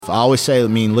I always say,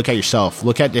 look at yourself,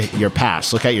 look at your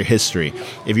past, look at your history.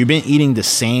 If you've been eating the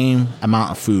same amount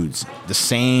of foods, the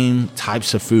same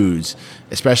types of foods,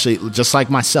 especially just like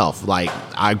myself, like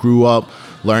I grew up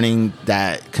learning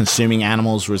that consuming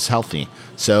animals was healthy.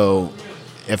 So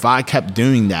if I kept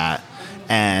doing that,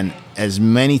 and as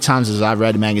many times as I've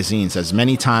read magazines, as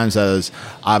many times as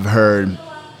I've heard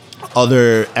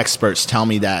other experts tell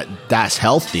me that that's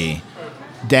healthy,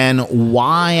 then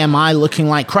why am I looking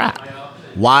like crap?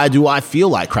 Why do I feel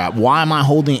like crap? Why am I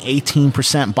holding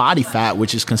 18% body fat,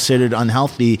 which is considered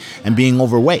unhealthy, and being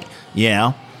overweight?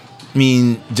 Just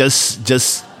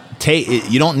take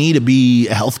it. You don't need to be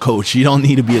a health coach. You don't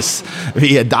need to be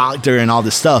a doctor and all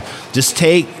this stuff. Just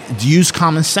use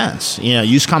common sense.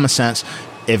 Use common sense.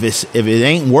 If it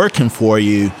ain't working for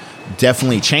you,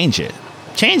 definitely change it.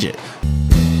 Change it.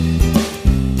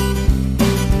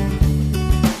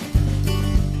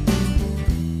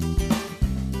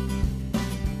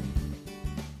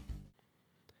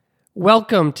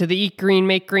 Welcome to the Eat Green,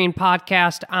 Make Green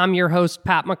podcast. I'm your host,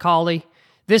 Pat McCauley.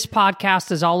 This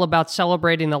podcast is all about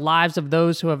celebrating the lives of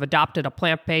those who have adopted a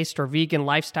plant-based or vegan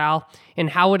lifestyle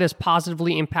and how it has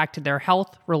positively impacted their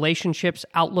health, relationships,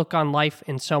 outlook on life,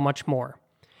 and so much more.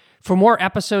 For more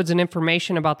episodes and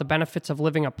information about the benefits of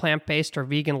living a plant-based or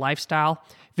vegan lifestyle,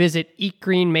 visit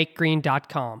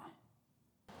eatgreenmakegreen.com.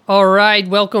 All right,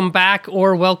 welcome back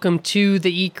or welcome to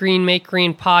the Eat Green, Make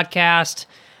Green podcast.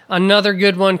 Another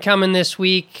good one coming this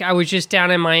week. I was just down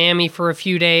in Miami for a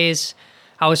few days.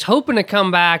 I was hoping to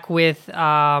come back with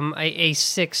a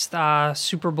sixth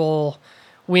Super Bowl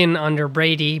win under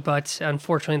Brady, but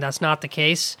unfortunately that's not the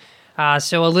case.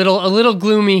 So a little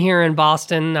gloomy here in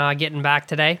Boston getting back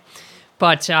today.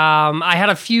 But I had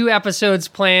a few episodes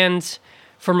planned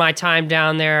for my time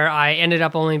down there. I ended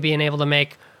up only being able to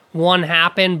make one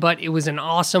happen, but it was an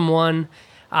awesome one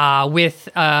with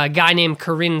a guy named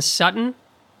Corinne Sutton.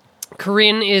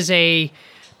 Corinne is a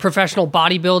professional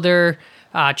bodybuilder,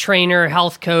 trainer,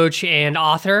 health coach, and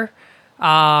author.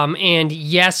 And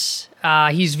yes,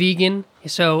 he's vegan.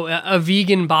 So a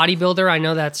vegan bodybuilder, I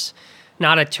know that's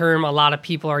not a term a lot of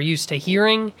people are used to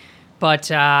hearing, but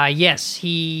yes,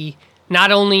 he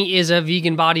not only is a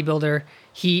vegan bodybuilder,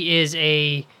 he is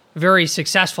a very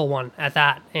successful one at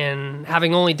that. And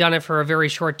having only done it for a very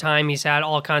short time, he's had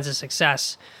all kinds of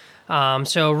success.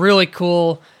 So really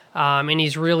cool. And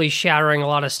he's really shattering a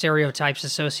lot of stereotypes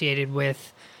associated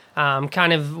with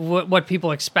kind of what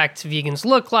people expect vegans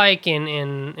look like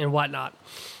and whatnot.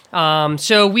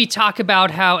 So we talk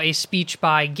about how a speech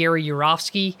by Gary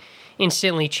Yourofsky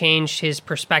instantly changed his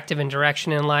perspective and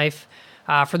direction in life.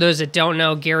 For those that don't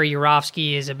know, Gary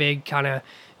Yourofsky is a big kind of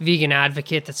vegan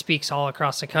advocate that speaks all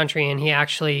across the country, and he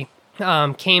actually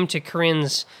came to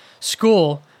Corinne's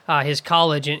school, his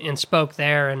college, and spoke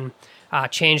there and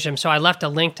changed him. So I left a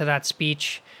link to that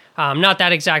speech, not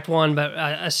that exact one, but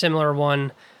a similar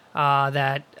one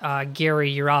that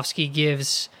Gary Yourofsky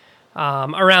gives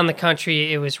around the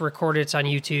country. It was recorded. It's on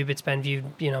YouTube. It's been viewed,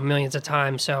 millions of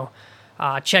times. So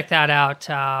check that out.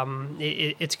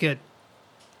 It's good.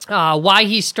 Why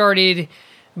he started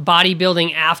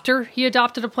bodybuilding after he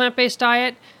adopted a plant-based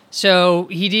diet. So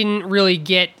he didn't really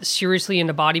get seriously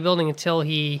into bodybuilding until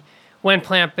he went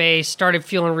plant-based, started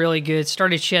feeling really good,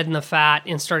 started shedding the fat,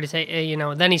 and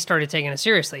then he started taking it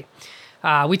seriously.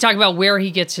 We talk about where he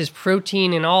gets his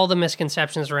protein and all the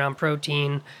misconceptions around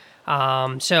protein.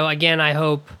 So again, I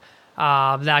hope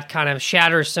that kind of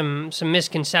shatters some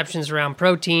misconceptions around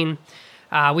protein.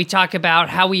 We talk about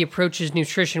how he approaches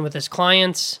nutrition with his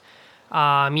clients.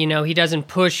 He doesn't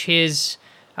push his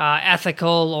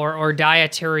ethical or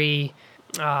dietary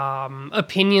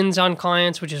opinions on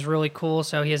clients, which is really cool.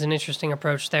 So he has an interesting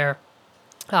approach there.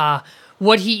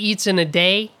 What he eats in a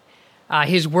day,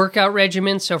 his workout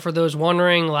regimen. So for those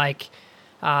wondering,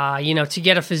 to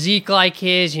get a physique like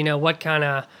his, what kind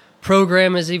of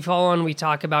program is he following? We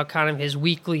talk about kind of his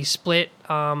weekly split,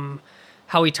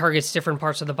 how he targets different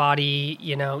parts of the body,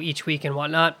 each week and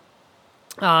whatnot.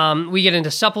 We get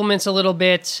into supplements a little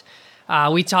bit.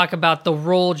 We talk about the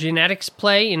role genetics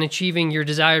play in achieving your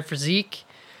desired physique.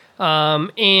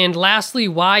 And lastly,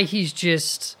 why he's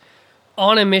just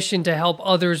on a mission to help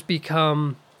others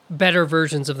become better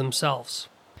versions of themselves.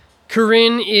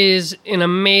 Corinne is an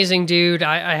amazing dude.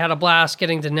 I had a blast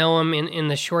getting to know him in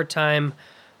the short time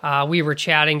we were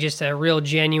chatting. Just a real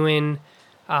genuine,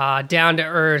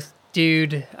 down-to-earth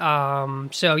dude.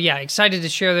 So yeah, excited to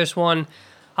share this one.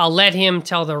 I'll let him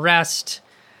tell the rest.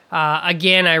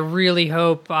 Again, I really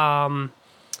hope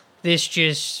this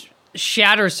just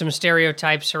shatters some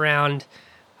stereotypes around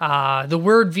the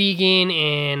word vegan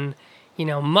and,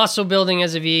 muscle building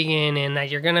as a vegan and that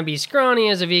you're going to be scrawny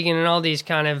as a vegan and all these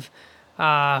kind of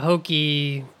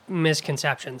hokey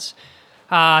misconceptions.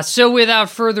 So without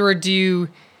further ado,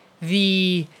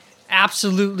 the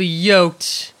absolutely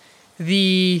yoked,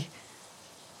 the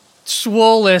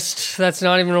swollest, that's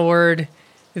not even a word,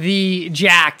 the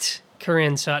jacked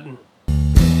Corinne Sutton.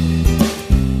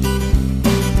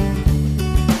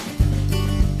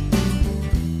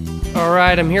 All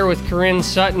right, I'm here with Corinne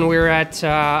Sutton. We're at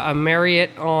a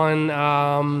Marriott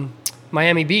on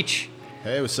Miami Beach.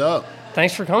 Hey, what's up?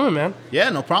 Thanks for coming, man. Yeah,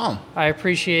 no problem. I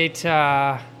appreciate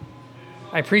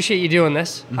you doing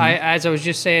this. Mm-hmm. As I was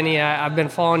just saying, I've been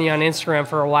following you on Instagram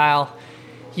for a while.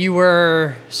 You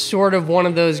were sort of one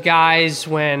of those guys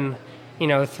when,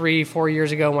 3-4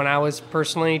 years ago when I was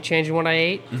personally changing what I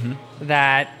ate,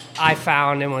 that I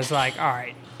found and was like, all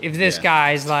right, if this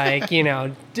guy's like, when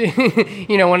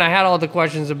I had all the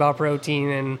questions about protein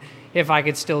and if I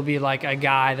could still be like a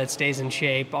guy that stays in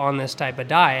shape on this type of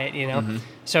diet,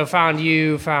 So found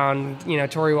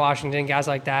Tori Washington, guys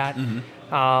like that.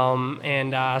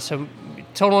 So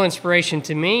total inspiration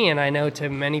to me, and I know to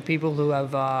many people who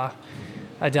have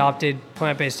adopted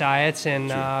plant-based diets and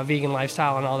vegan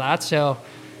lifestyle and all that. So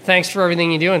thanks for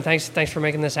everything you do, and thanks for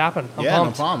making this happen. I'm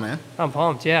pumped. No problem, man. I'm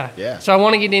pumped, Yeah. So I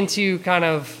want to get into kind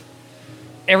of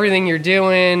everything you're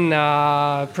doing,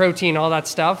 protein, all that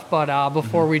stuff. But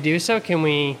before we do so, can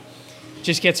we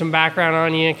just get some background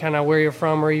on you, kind of where you're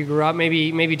from, where you grew up,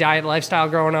 maybe diet, lifestyle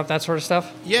growing up, that sort of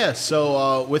stuff? Yeah,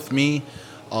 so with me,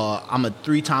 I'm a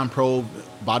 3-time pro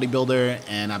bodybuilder,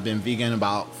 and I've been vegan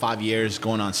about 5 years,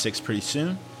 going on 6 pretty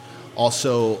soon.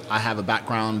 Also, I have a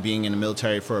background being in the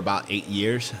military for about 8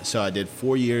 years. So I did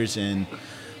 4 years in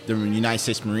the United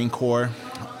States Marine Corps,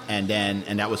 and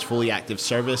that was fully active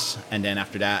service. And then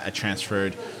after that, I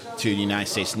transferred to the United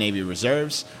States Navy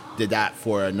Reserves. Did that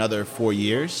for another 4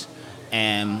 years.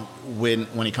 And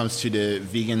when it comes to the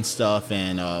vegan stuff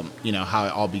and how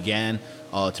it all began,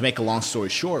 to make a long story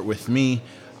short, with me,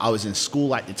 I was in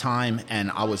school at the time, and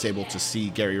I was able to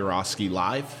see Gary Yourofsky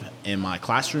live in my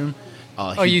classroom.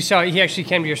 You saw he actually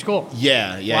came to your school?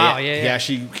 Yeah. Wow, He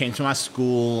actually came to my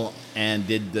school and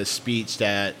did the speech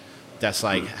that's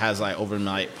like has like over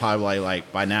probably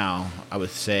like by now I would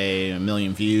say 1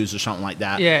 million views or something like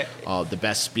that. Yeah. The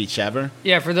best speech ever.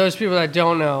 Yeah, for those people that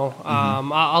don't know,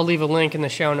 I'll leave a link in the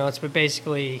show notes. But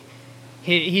basically,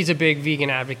 he's a big vegan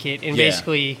advocate, and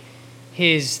basically,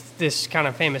 this kind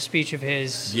of famous speech of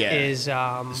his is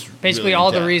basically really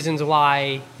all the reasons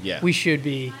why we should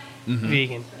be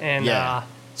vegan, and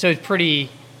so it's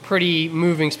pretty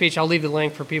moving speech. I'll leave the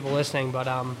link for people listening, but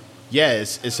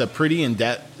it's a pretty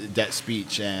in-depth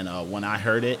speech, and when I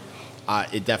heard it,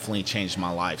 it definitely changed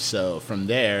my life. So from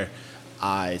there,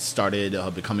 I started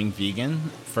becoming vegan.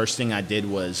 First thing I did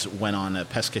was went on a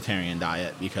pescatarian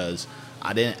diet because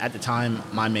I didn't, at the time,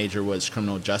 my major was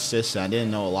criminal justice, and I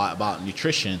didn't know a lot about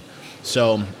nutrition.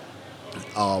 So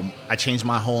I changed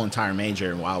my whole entire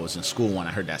major while I was in school when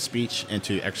I heard that speech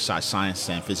into exercise science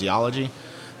and physiology.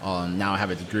 Now I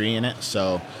have a degree in it,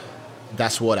 so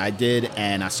that's what I did,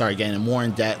 and I started getting more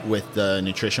in depth with the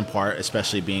nutrition part,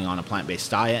 especially being on a plant-based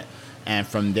diet. And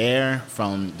from there,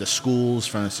 from the schools,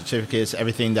 from the certificates,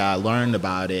 everything that I learned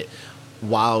about it,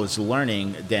 while I was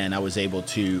learning, then I was able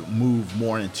to move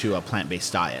more into a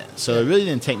plant-based diet. So it really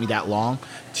didn't take me that long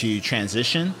to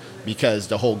transition because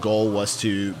the whole goal was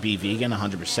to be vegan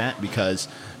 100%, because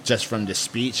just from the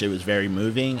speech, it was very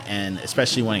moving, and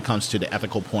especially when it comes to the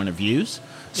ethical point of views.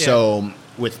 Yeah. So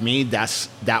with me,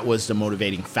 that was the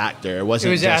motivating factor. It was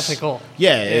ethical.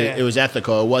 Yeah, it was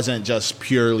ethical. It wasn't just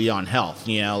purely on health.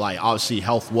 Obviously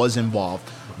health was involved,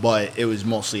 but it was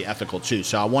mostly ethical too.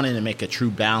 So I wanted to make a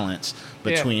true balance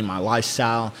between my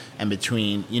lifestyle and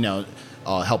between,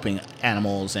 helping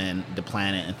animals and the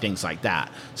planet and things like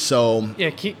that. So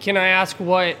can I ask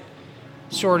what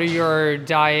sort of your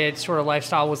diet, sort of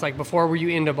lifestyle was like before? Were you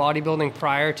into bodybuilding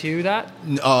prior to that?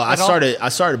 I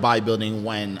started bodybuilding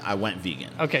when I went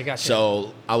vegan. Okay, gotcha.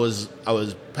 So I was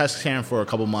pescatarian for a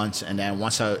couple months, and then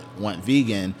once I went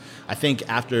vegan, I think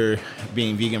after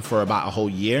being vegan for about a whole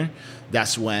year,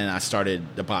 that's when I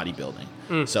started the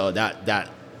bodybuilding. So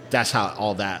that's how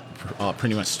all that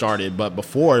pretty much started. But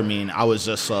before, I was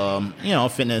just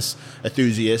fitness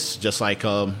enthusiast, just like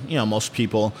most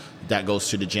people that goes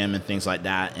to the gym and things like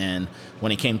that. And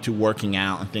when it came to working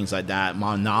out and things like that,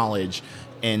 my knowledge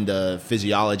in the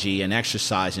physiology and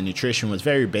exercise and nutrition was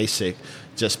very basic,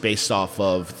 just based off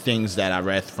of things that I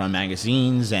read from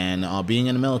magazines and being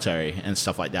in the military and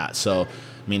stuff like that. So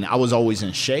I was always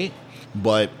in shape,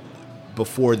 but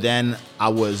before then, I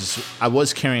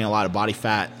was carrying a lot of body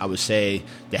fat. I would say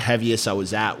the heaviest I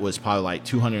was at was probably like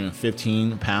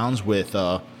 215 pounds with,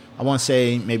 I want to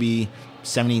say maybe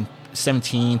 17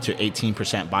 to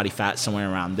 18% body fat,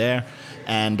 somewhere around there.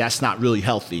 And that's not really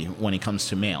healthy when it comes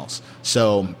to males.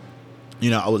 So,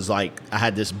 I was like, I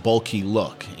had this bulky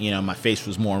look. My face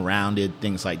was more rounded,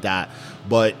 things like that.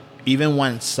 But even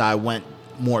once I went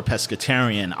more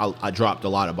pescatarian, I dropped a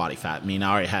lot of body fat. I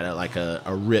already had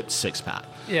a ripped six-pack.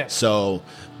 Yeah. So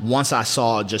once I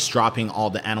saw just dropping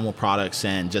all the animal products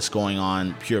and just going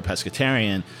on pure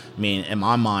pescatarian, in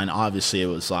my mind, obviously it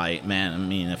was like,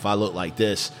 man, if I look like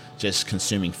this, just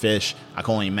consuming fish, I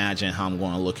can only imagine how I'm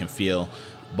going to look and feel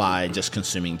by just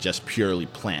consuming just purely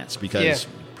plants, because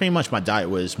pretty much my diet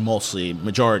was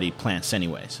majority plants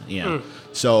anyways.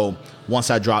 So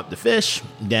once I dropped the fish,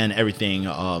 then everything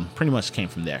pretty much came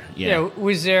from there.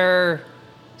 Was there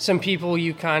some people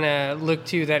you kind of looked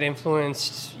to that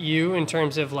influenced you in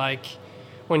terms of like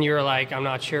when you were like, I'm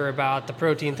not sure about the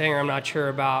protein thing, or I'm not sure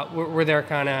about, were there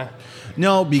kind of...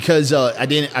 No, because I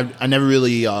never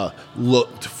really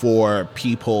looked for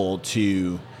people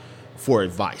for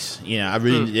advice. I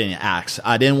really didn't ask.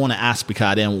 I didn't want to ask because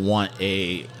I didn't want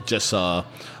a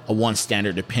one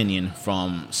standard opinion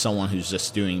from someone who's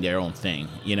just doing their own thing.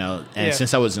 And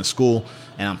since I was in school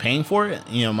and I'm paying for it,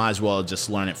 might as well just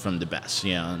learn it from the best.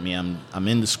 I'm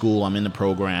in the school, I'm in the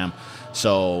program,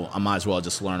 so I might as well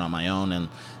just learn on my own, and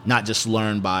not just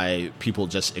learn by people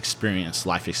just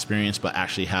life experience, but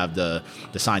actually have the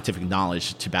scientific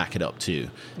knowledge to back it up too,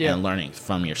 and learning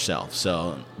from yourself.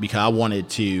 So because I wanted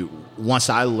to, once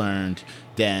I learned,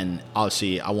 then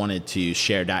obviously I wanted to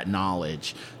share that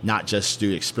knowledge, not just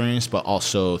through experience, but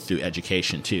also through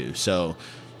education too. So,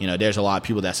 there's a lot of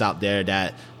people that's out there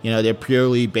that, they're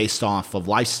purely based off of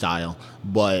lifestyle,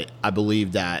 but I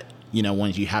believe that,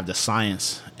 when you have the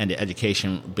science and the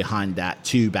education behind that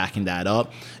too, backing that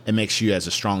up, it makes you as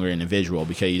a stronger individual,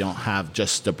 because you don't have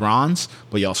just the bronze,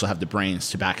 but you also have the brains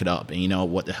to back it up, and you know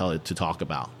what the hell to talk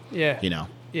about. Yeah.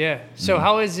 So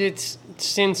how is it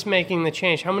since making the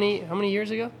change? How many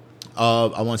years ago?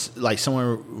 I want like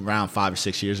somewhere around 5 or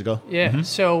 6 years ago. Yeah. Mm-hmm.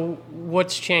 So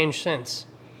what's changed since?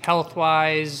 Health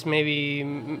wise,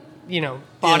 maybe,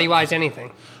 body wise,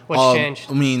 anything. What's changed?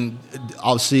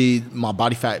 Obviously my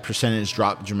body fat percentage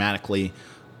dropped dramatically,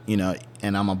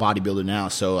 and I'm a bodybuilder now,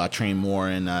 so I train more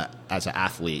as an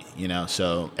athlete,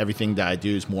 so everything that I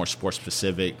do is more sports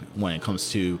specific when it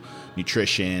comes to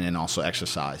nutrition and also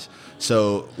exercise.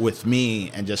 So with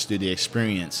me, and just through the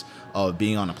experience of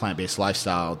being on a plant-based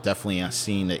lifestyle, definitely I've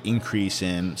seen the increase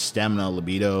in stamina,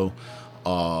 libido,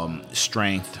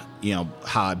 strength,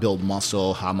 how I build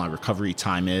muscle, how my recovery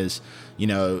time is,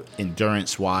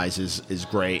 endurance wise is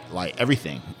great. Like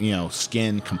everything,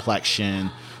 skin,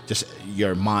 complexion, just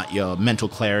your mental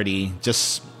clarity,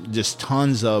 just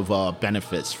tons of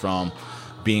benefits from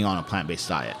being on a plant-based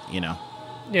diet,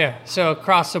 Yeah. So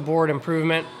across the board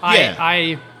improvement.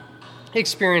 I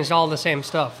experienced all the same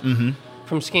stuff,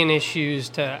 from skin issues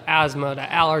to asthma to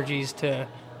allergies to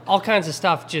all kinds of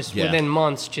stuff, just within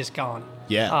months, just gone.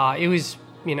 Yeah. It was,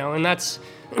 and that's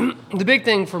the big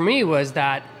thing for me was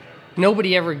that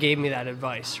nobody ever gave me that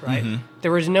advice, right?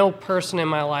 There was no person in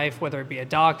my life, whether it be a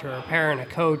doctor, a parent, a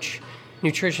coach,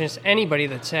 nutritionist, anybody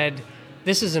that said,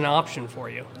 this is an option for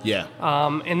you. Yeah.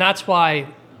 And that's why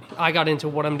I got into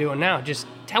what I'm doing now, just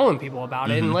telling people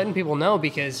about it and letting people know,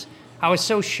 because I was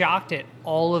so shocked at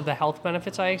all of the health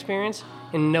benefits I experienced,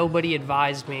 and nobody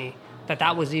advised me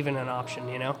that was even an option,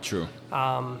 True.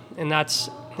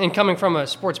 And coming from a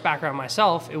sports background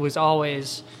myself, it was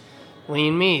always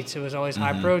lean meats. It was always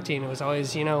high protein. It was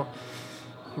always,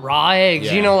 raw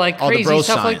eggs, like crazy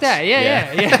stuff like that.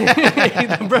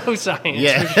 Yeah. The bro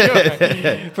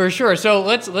science, for sure. So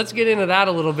let's get into that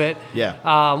a little bit.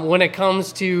 Yeah. When it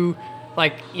comes to,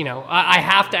 I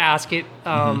have to ask it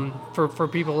for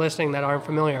people listening that aren't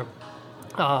familiar.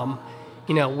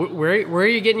 Where are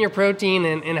you getting your protein,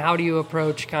 and how do you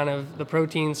approach kind of the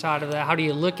protein side of that? How do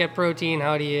you look at protein?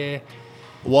 How do you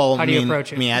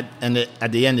approach it?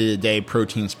 At the end of the day,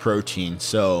 protein's protein.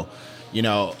 So,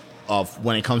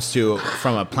 when it comes to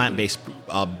from a plant-based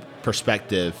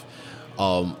perspective,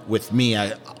 with me,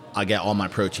 I get all my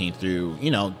protein through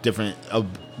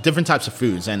different types of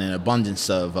foods, and an abundance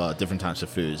of different types of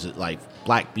foods like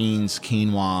black beans,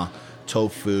 quinoa,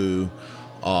 tofu,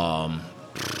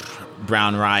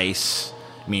 brown rice.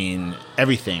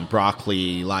 Everything,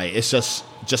 broccoli. Like it's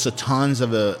just a tons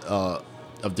of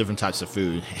different types of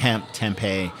food. Hemp,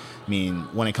 tempeh.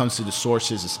 When it comes to the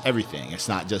sources, it's everything. It's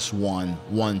not just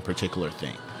one particular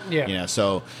thing. Yeah.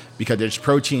 So because there's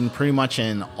protein pretty much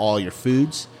in all your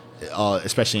foods,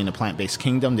 especially in the plant-based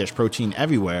kingdom. There's protein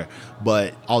everywhere,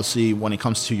 but obviously when it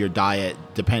comes to your diet,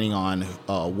 depending on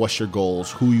what's your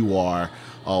goals, who you are,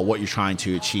 what you're trying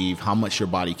to achieve, how much your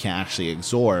body can actually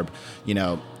absorb,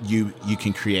 you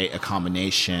can create a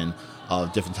combination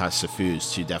of different types of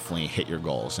foods to definitely hit your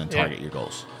goals and target your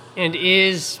goals. And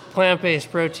is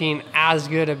plant-based protein as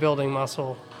good at building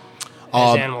muscle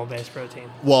as animal-based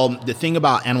protein? Well, the thing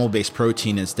about animal-based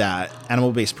protein is that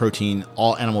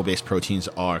all animal-based proteins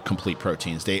are complete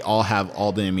proteins. They all have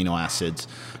all the amino acids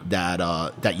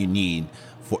that you need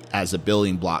as the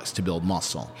building blocks to build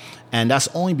muscle. And that's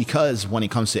only because when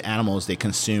it comes to animals, they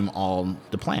consume all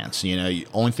the plants. The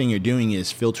only thing you're doing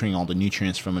is filtering all the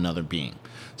nutrients from another being.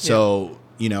 So,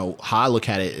 how I look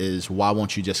at it is, why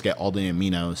won't you just get all the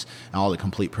aminos and all the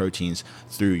complete proteins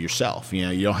through yourself?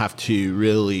 You don't have to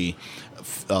really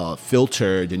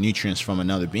filter the nutrients from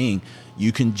another being.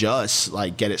 You can just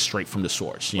get it straight from the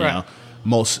source. You know,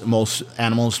 most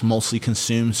animals mostly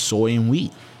consume soy and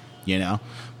wheat.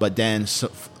 But then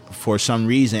for some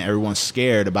reason, everyone's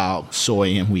scared about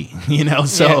soy and wheat,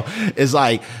 So it's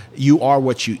like, you are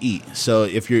what you eat. So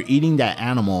if you're eating that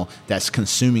animal that's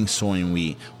consuming soy and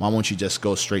wheat, why won't you just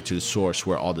go straight to the source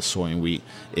where all the soy and wheat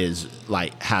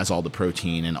has all the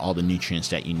protein and all the nutrients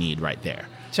that you need right there?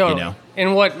 Totally.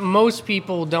 And what most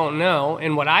people don't know,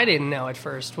 and what I didn't know at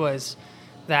first, was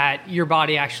that your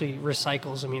body actually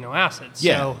recycles amino acids.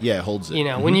 Yeah, it holds it.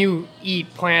 When you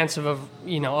eat plants of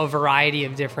a variety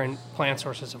of different plant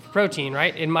sources of protein,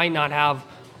 right? It might not have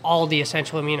all the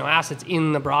essential amino acids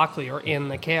in the broccoli or in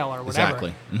the kale or whatever.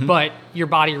 Exactly. Mm-hmm. But your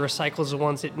body recycles the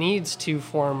ones it needs to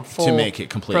form full to make it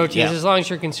complete proteins. Yeah. As long as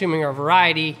you're consuming a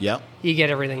variety, you get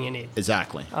everything you need.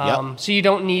 Exactly. So you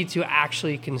don't need to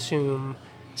actually consume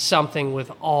something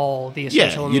with all the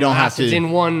essential you amino don't have acids to,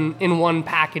 in one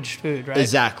packaged food, right?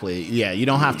 Exactly. Yeah, you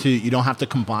don't have to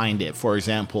combine it. For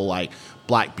example, like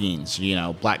black beans.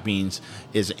 Black beans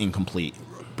is incomplete.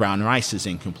 Brown rice is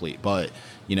incomplete, but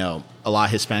a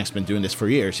lot of Hispanics have been doing this for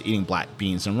years, eating black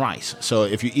beans and rice. So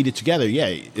if you eat it together,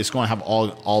 it's going to have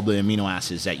all the amino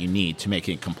acids that you need to make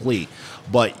it complete.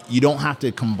 But you don't have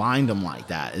to combine them like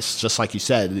that. It's just like you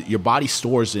said, your body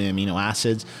stores the amino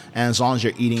acids, and as long as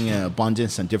you're eating in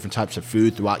abundance and different types of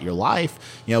food throughout your life,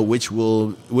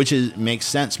 makes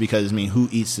sense, because who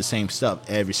eats the same stuff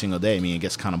every single day? It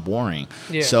gets kind of boring.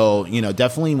 Yeah. So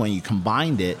definitely when you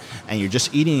combined it and you're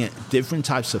just eating different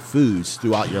types of foods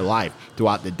throughout your life,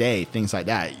 throughout the day, things like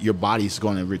that, your body's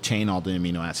going to retain all the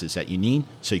amino acids that you need,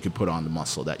 so you can put on the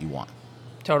muscle that you want.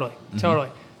 Totally.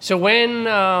 So when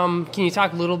can you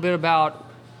talk a little bit about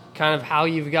kind of how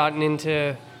you've gotten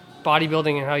into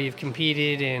bodybuilding and how you've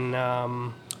competed and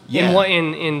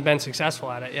been successful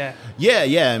at it?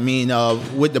 Yeah.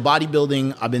 With the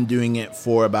bodybuilding, I've been doing it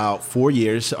for about 4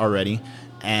 years already,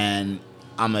 and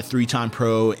I'm a 3-time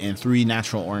pro in 3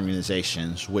 national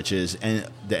organizations, which is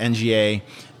the NGA,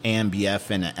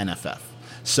 AMBF, and the NFF.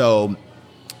 So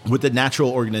with the natural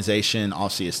organization,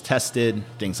 obviously it's tested,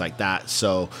 things like that.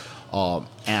 So and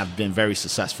I've been very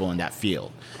successful in that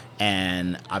field.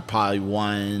 And I probably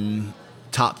won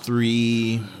top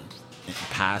 3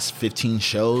 past 15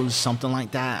 shows, something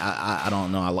like that. I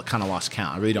don't know. I kind of lost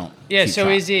count. I really don't. Yeah. So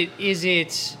track. Is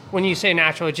it when you say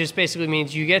natural, it just basically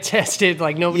means you get tested,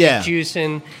 like nobody's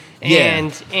juicing,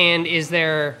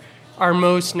 and are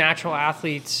most natural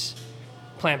athletes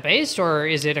plant-based, or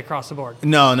is it across the board?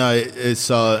 No, it's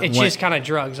just kind of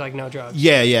drugs, like no drugs.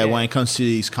 Yeah. When it comes to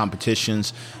these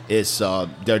competitions, it's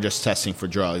they're just testing for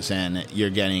drugs, and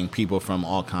you're getting people from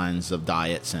all kinds of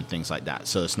diets and things like that.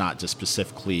 So it's not just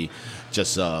specifically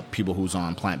just people who's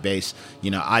on plant-based.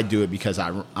 I do it because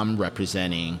I'm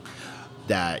representing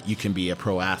that you can be a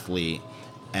pro athlete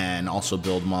and also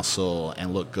build muscle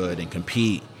and look good and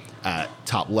compete at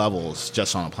top levels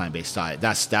just on a plant-based diet.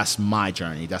 That's my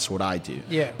journey. That's what I do.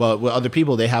 Yeah. But with other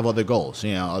people, they have other goals.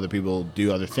 Other people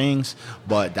do other things,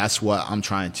 but that's what I'm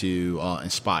trying to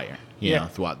inspire.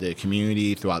 Throughout the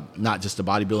community, throughout not just the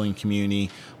bodybuilding community,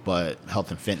 but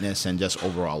health and fitness and just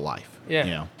overall life.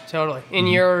 Yeah. Totally. And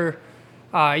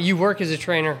you work as a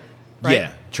trainer, right?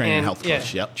 Yeah. Trainer and health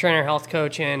coach. Yep. Trainer, health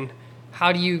coach. And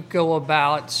how do you go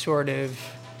about sort of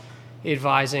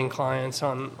advising clients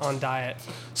on diet?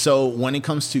 So when it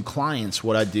comes to clients,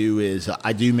 what I do is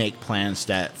I do make plans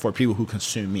that for people who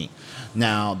consume meat.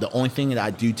 Now, the only thing that I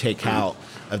do take out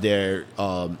of their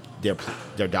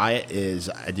diet is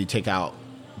I do take out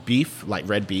beef, like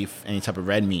red beef, any type of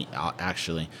red meat,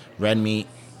 actually. Red meat,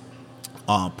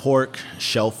 pork,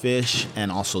 shellfish,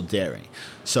 and also dairy.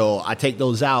 So I take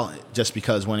those out just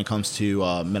because when it comes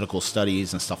to medical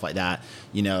studies and stuff like that,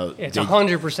 it's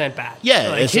 100% bad.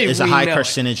 Yeah, it's a high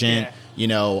carcinogen.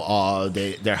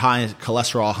 They're high in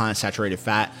cholesterol, high in saturated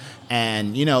fat.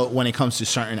 And, when it comes to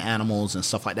certain animals and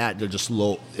stuff like that, they're just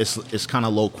low. It's kind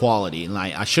of low quality.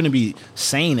 Like, I shouldn't be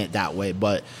saying it that way,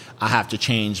 but I have to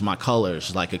change my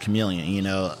colors like a chameleon.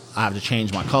 I have to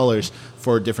change my colors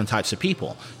for different types of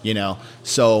people,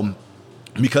 So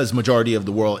because majority of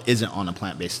the world isn't on a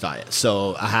plant-based diet.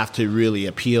 So I have to really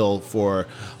appeal for,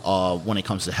 when it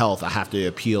comes to health, I have to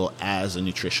appeal as a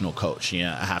nutritional coach.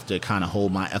 I have to kind of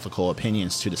hold my ethical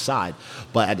opinions to the side.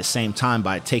 But at the same time,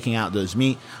 by taking out those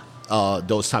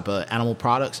those type of animal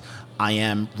products, I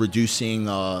am reducing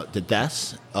the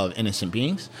deaths of innocent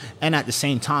beings. And at the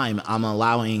same time, I'm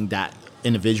allowing that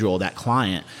individual, that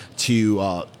client,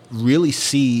 to really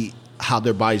see how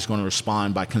their body's going to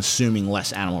respond by consuming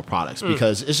less animal products,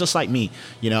 because it's just like me.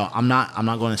 I'm not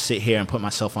going to sit here and put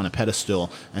myself on a pedestal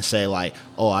and say like,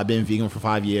 oh, I've been vegan for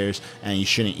 5 years and you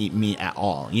shouldn't eat meat at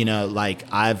all. Like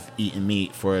I've eaten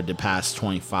meat for the past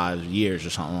 25 years or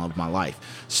something of my life.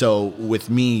 So with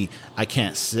me, I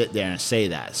can't sit there and say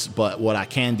that. But what I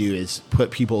can do is put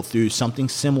people through something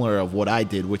similar of what I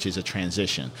did, which is a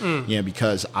transition,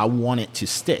 because I want it to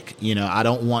stick. I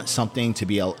don't want something to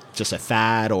be just a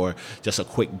fad or just a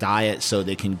quick diet so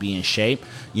they can be in shape.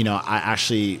 I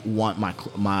actually want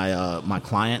my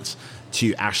clients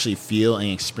to actually feel and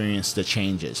experience the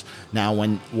changes. Now,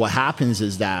 what happens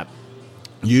is that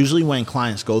usually when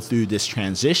clients go through this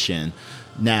transition,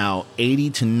 now 80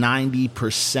 to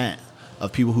 90%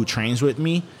 of people who trains with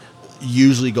me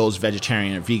usually goes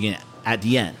vegetarian or vegan at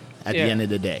the end. At the end of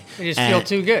the day. They just feel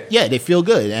too good. Yeah, they feel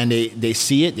good. And they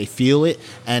see it, they feel it.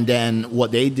 And then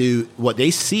what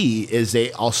they see is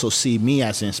they also see me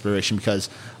as an inspiration, because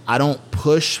I don't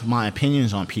push my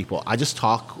opinions on people. I just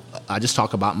talk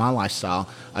about my lifestyle.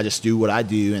 I just do what I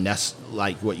do. And that's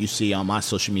like what you see on my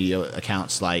social media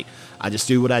accounts. Like, I just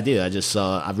do what I do.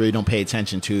 I really don't pay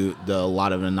attention to a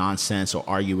lot of the nonsense or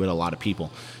argue with a lot of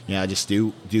people. I just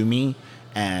do me.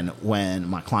 And when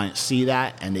my clients see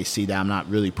that and they see that I'm not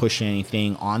really pushing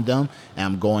anything on them,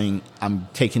 and I'm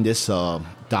taking this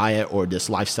diet or this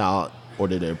lifestyle or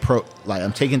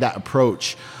I'm taking that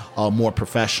approach more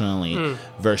professionally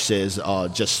versus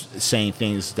just saying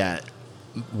things that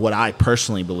what I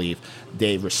personally believe,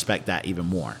 they respect that even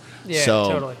more. Yeah,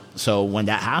 totally. So when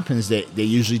that happens, they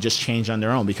usually just change on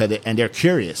their own because they're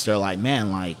curious. They're like, man,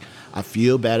 like I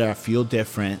feel better. I feel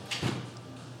different.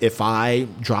 If I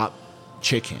drop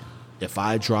chicken, if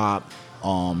I drop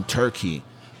turkey,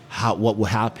 what will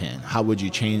happen? How would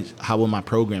you change? How will my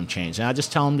program change? And I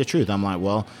just tell them the truth. I'm like,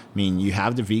 well, I mean, you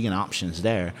have the vegan options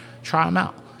there. Try them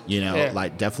out.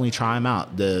 Like definitely try them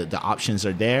out. The options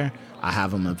are there. I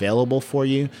have them available for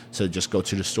you. So just go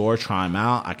to the store, try them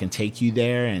out. I can take you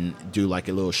there and do like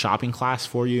a little shopping class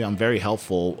for you. I'm very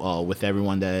helpful with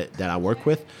everyone that I work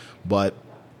with, but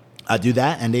I do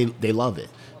that and they love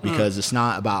it. Because it's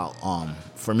not about,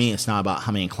 for me, it's not about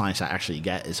how many clients I actually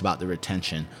get. It's about the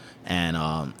retention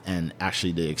and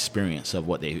actually the experience of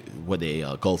what they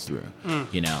go through.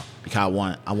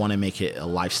 Because I want to make it a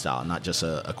lifestyle, not just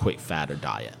a quick fad or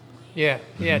diet. Yeah,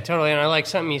 totally. And I like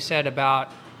something you said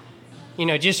about,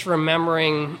 just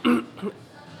remembering.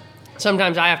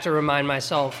 Sometimes I have to remind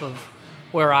myself of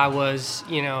where I was,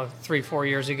 3-4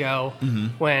 years ago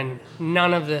when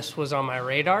none of this was on my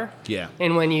radar. Yeah.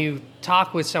 And when you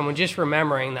talk with someone, just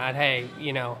remembering that, hey,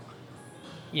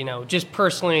 just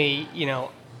personally,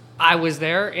 I was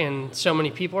there and so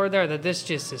many people are there that this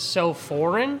just is so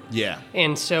foreign. Yeah.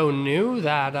 And so new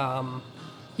that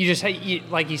you just,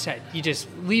 like you said, you just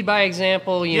lead by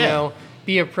example, you know,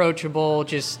 be approachable,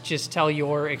 just tell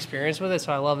your experience with it.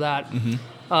 So I love that.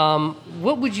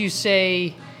 What would you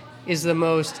say is the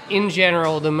most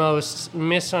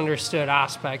misunderstood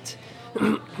aspect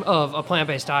of a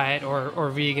plant-based diet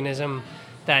or veganism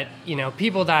that,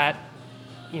 people that,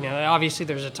 obviously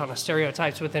there's a ton of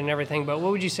stereotypes with it and everything, but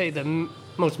what would you say the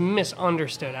most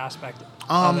misunderstood aspect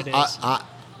of it is?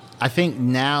 I think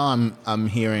now I'm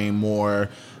hearing more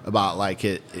about like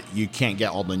you can't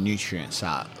get all the nutrients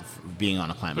out of being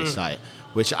on a plant-based diet,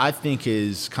 which I think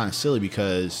is kind of silly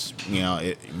because,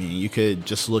 you could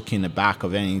just look in the back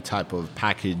of any type of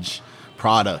packaged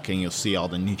product and you'll see all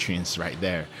the nutrients right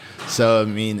there. So,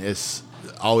 it's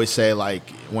I always say, like,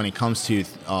 when it comes to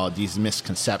these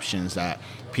misconceptions that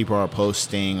people are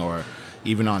posting or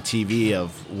even on TV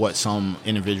of what some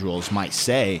individuals might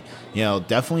say,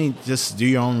 definitely just do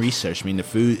your own research. The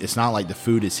food, it's not like the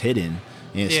food is hidden.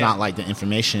 And it's not like the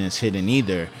information is hidden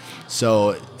either.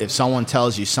 So if someone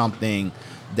tells you something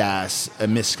that's a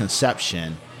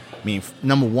misconception, I mean,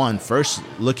 number one, first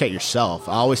look at yourself.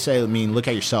 I always say, look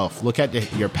at yourself. Look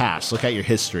at your past. Look at your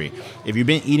history. If you've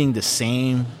been eating the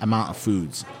same amount of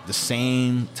foods, the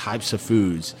same types of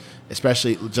foods,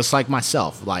 especially just like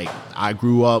myself, like I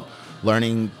grew up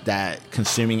learning that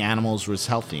consuming animals was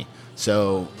healthy.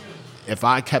 So if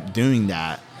I kept doing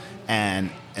that, and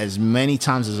as many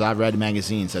times as I've read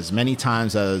magazines, as many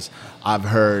times as I've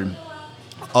heard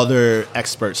other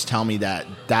experts tell me that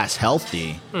that's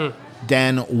healthy,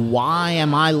 then why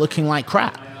am I looking like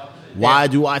crap? Why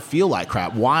do I feel like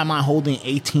crap? Why am I holding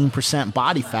 18%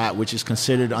 body fat, which is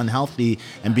considered unhealthy,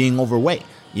 and being overweight?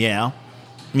 You know?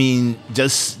 I mean,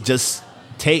 just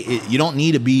take it. You don't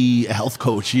need to be a health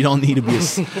coach. You don't need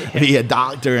to be a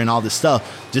doctor and all this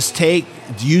stuff. Just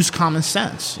use common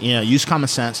sense. You know, use common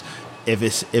sense. If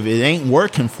it ain't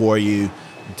working for you,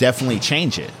 definitely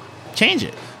change it. Change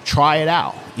it. Try it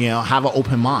out. You know, have an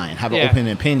open mind. Have an open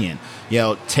opinion. You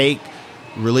know, take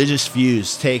religious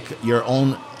views. Take your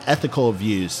own ethical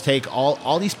views. Take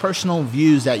all these personal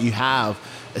views that you have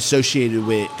associated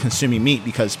with consuming meat,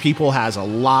 because people has a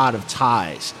lot of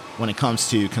ties when it comes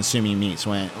to consuming meats.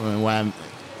 When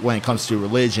it comes to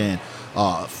religion,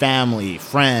 family,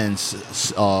 friends,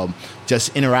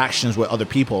 just interactions with other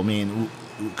people. I mean,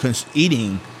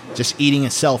 eating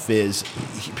itself plays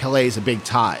a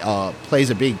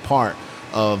big part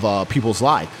of people's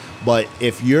life. But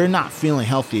if you're not feeling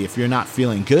healthy, if you're not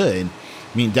feeling good,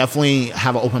 I mean, definitely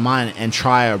have an open mind and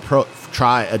try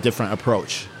a different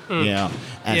approach, you know,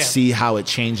 and see how it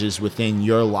changes within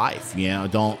your life. You know,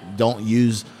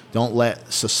 don't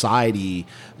let society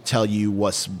tell you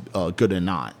what's good or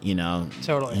not. You know,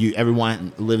 totally.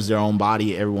 Everyone lives their own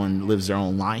body. Everyone lives their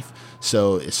own life.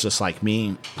 So it's just like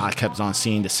me. I kept on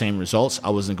seeing the same results. I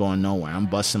wasn't going nowhere. I'm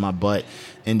busting my butt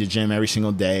in the gym every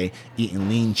single day, eating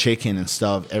lean chicken and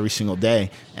stuff every single day,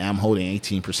 and I'm holding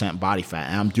 18% body fat.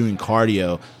 And I'm doing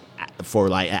cardio for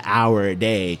like an hour a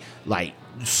day, like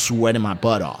sweating my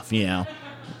butt off, you know.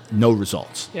 No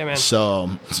results. Yeah, man. So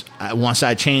once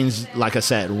I changed, like I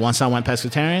said, once I went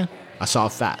pescatarian, I saw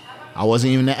fat. I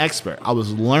wasn't even an expert. I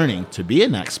was learning to be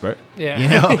an expert, you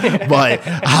know, but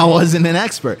I wasn't an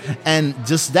expert. And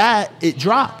just that, it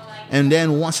dropped. And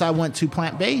then once I went to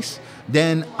plant-based,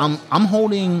 then I'm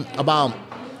holding about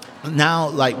now,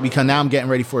 like, because now I'm getting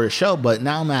ready for a show, but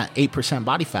now I'm at 8%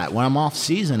 body fat. When I'm off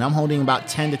season, I'm holding about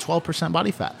 10 to 12%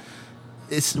 body fat,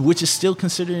 which is still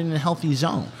considered in a healthy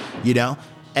zone, you know.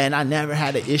 And I never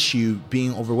had an issue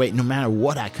being overweight, no matter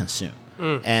what I consume.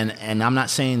 And I'm not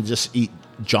saying just eat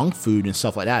junk food and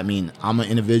stuff like that. I mean, I'm an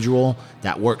individual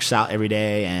that works out every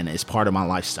day and it's part of my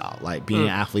lifestyle. Like, being an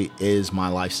athlete is my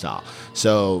lifestyle.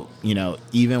 So, you know,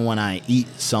 even when I eat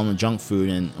some junk food,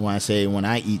 and when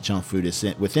I eat junk food, it's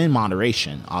within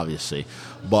moderation, obviously.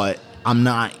 But I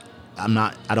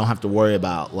don't have to worry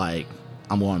about, like,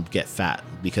 I'm going to get fat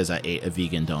because I ate a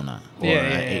vegan donut or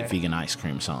I ate vegan ice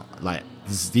cream. So, like,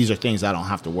 these are things I don't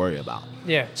have to worry about.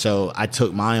 Yeah. So I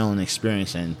took my own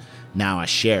experience and now I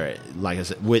share it, like I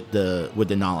said, with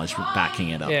the knowledge backing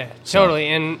it up. Yeah, totally.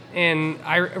 And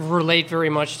I relate very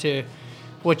much to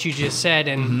what you just said,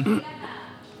 and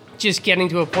just getting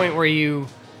to a point where you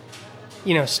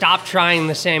stop trying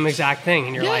the same exact thing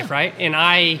in your life, right? And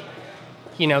I,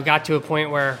 got to a point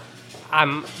where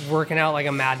I'm working out like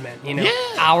a madman,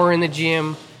 hour in the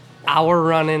gym, hour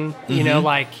running,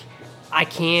 like I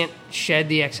can't shed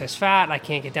the excess fat. I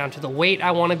can't get down to the weight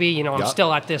I want to be. I'm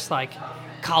still at this like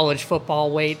college football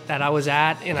weight that I was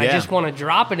at, and I just want to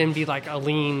drop it and be like a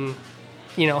lean,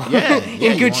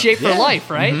 in good shape for life,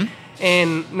 right?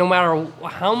 And no matter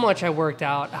how much I worked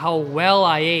out, how well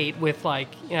I ate with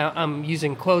I'm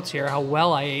using quotes here, how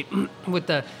well I ate with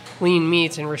the lean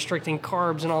meats and restricting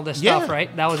carbs and all this stuff,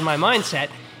 right? That was my mindset.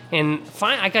 And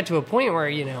I got to a point where,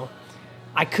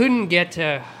 I couldn't get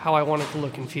to how I wanted to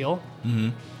look and feel.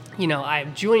 I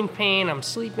have joint pain, I'm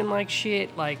sleeping like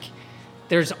shit,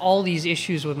 there's all these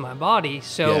issues with my body.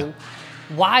 So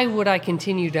why would I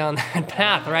continue down that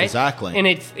path, right? Exactly. And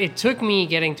it took me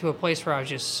getting to a place where I was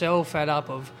just so fed up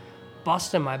of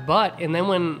busting my butt. And then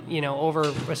when, over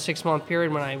a 6-month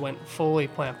period when I went fully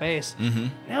plant-based,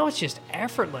 now it's just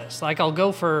effortless. Like,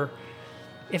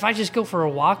 if I just go for a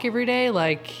walk every day,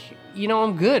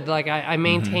 I'm good. Like, I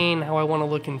maintain how I want to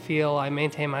look and feel. I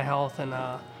maintain my health. And,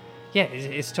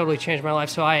 it's totally changed my life.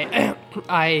 So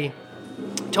I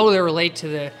totally relate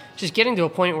to just getting to a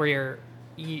point where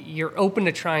you're open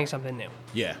to trying something new.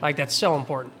 Yeah. Like, that's so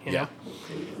important, you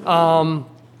know?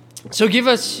 So give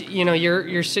us,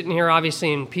 you're sitting here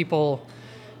obviously, and people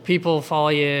follow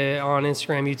you on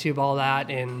Instagram, YouTube, all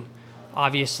that, and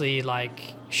obviously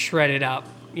like shredded up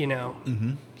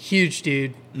huge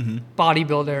dude,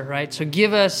 bodybuilder, right? So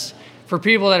give us, for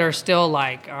people that are still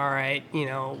like, all right,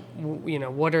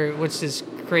 what's this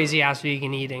crazy ass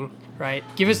vegan eating, right?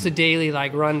 Give us the daily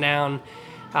like rundown,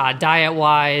 diet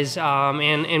wise,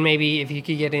 and maybe if you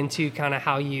could get into kind of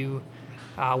how you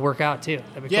work out too.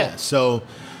 That'd be cool. So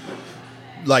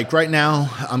like right now,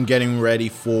 I'm getting ready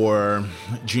for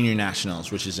Junior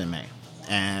Nationals, which is in May.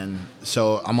 And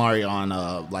so I'm already on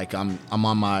I'm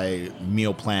on my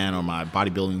meal plan or my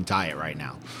bodybuilding diet right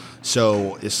now.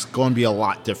 So it's going to be a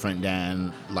lot different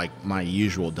than like my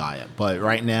usual diet. But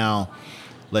right now,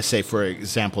 let's say for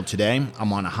example today,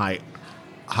 I'm on a high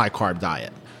carb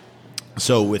diet.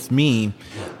 So with me,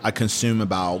 I consume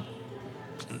about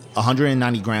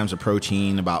 190 grams of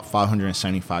protein, about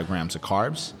 575 grams of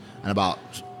carbs, and about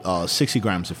 60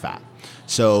 grams of fat.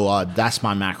 So that's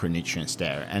my macronutrients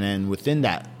there. And then within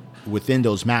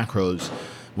those macros,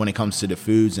 when it comes to the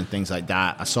foods and things like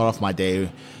that, I start off my day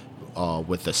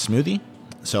with a smoothie.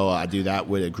 So I do that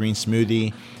with a green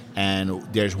smoothie. And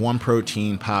there's one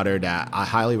protein powder that I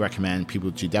highly recommend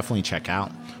people to definitely check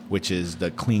out, which is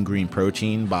the Clean Green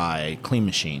Protein by Clean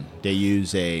Machine. They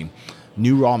use a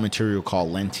new raw material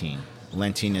called lentine.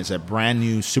 Lentine is a brand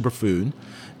new superfood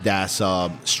that's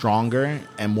stronger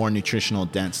and more nutritional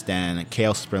dense than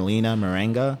kale, spirulina,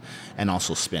 moringa, and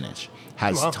also spinach.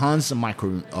 Has tons of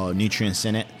micronutrients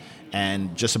in it,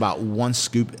 and just about one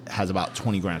scoop has about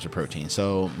 20 grams of protein.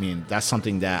 So, I mean, that's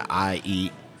something that I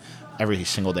eat every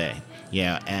single day.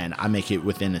 Yeah, and I make it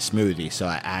within a smoothie. So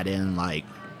I add in like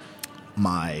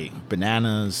my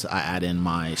bananas, I add in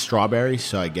my strawberries,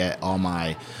 so I get all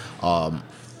my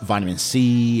vitamin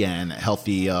C and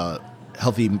healthy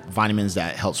vitamins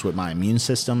that helps with my immune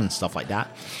system and stuff like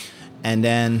that. And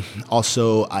then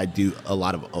also I do a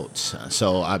lot of oats.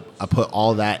 So I put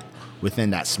all that within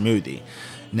that smoothie.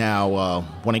 Now,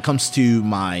 when it comes to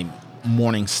my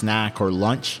morning snack or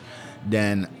lunch,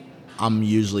 then I'm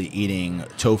usually eating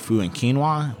tofu and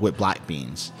quinoa with black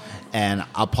beans. And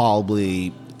I'll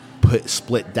probably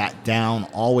split that down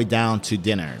all the way down to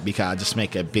dinner because I just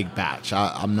make a big batch.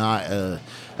 I'm not a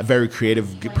very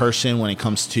creative person when it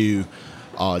comes to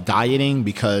dieting,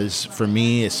 because for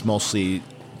me it's mostly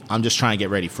I'm just trying to get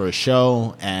ready for a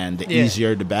show, and the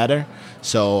easier the better.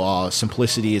 So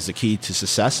simplicity is the key to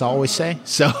success, I always say.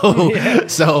 So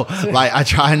like I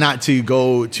try not to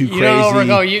go too crazy. You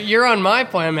don't you're on my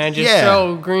plan, man. Just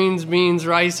throw greens, beans,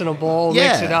 rice in a bowl,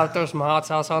 mix it out, throw some hot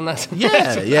sauce on that.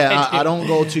 I don't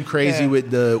go too crazy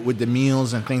with the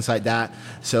meals and things like that.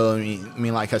 So I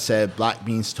mean, like I said, black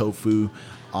beans, tofu,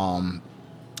 brown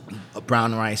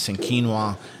rice and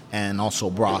quinoa, and also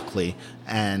broccoli.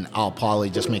 And I'll probably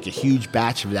just make a huge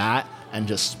batch of that and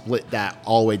just split that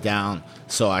all the way down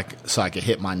so I can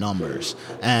hit my numbers.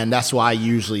 And that's why I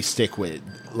usually stick with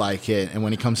like it. And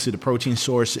when it comes to the protein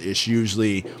source, it's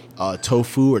usually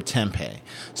tofu or tempeh.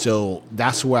 So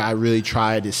that's where I really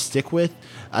try to stick with.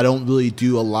 I don't really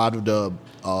do a lot of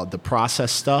the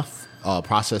processed stuff,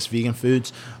 processed vegan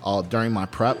foods during my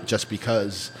prep, just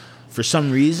because for some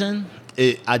reason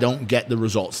I don't get the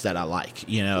results that I like.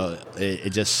 It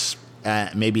just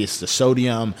maybe it's the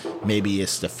sodium, maybe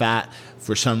it's the fat.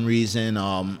 For some reason,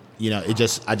 I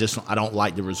don't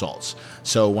like the results.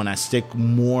 So when I stick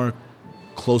more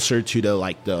closer to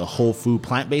the whole food,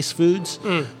 plant-based foods,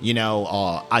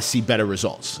 I see better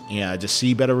results. I just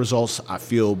see better results. I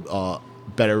feel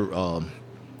better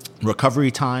recovery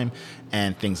time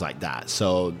and things like that.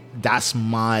 So that's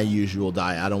my usual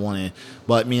diet. I don't want to,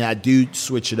 but I do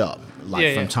switch it up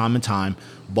from time to time.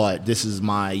 But this is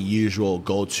my usual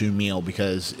go-to meal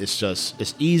because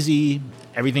it's easy.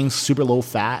 Everything's super low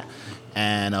fat.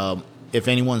 And if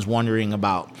anyone's wondering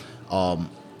about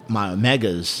my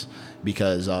omegas,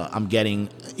 because I'm getting,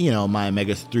 my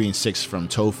omega-3 and 6 from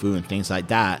tofu and things like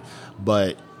that.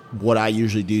 But what I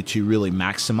usually do to really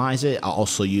maximize it, I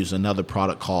also use another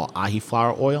product called ahi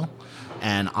flower oil.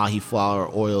 And ahi flower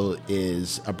oil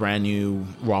is a brand new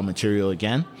raw material,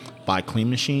 again, by Clean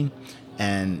Machine.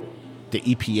 And the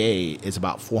EPA is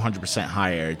about 400%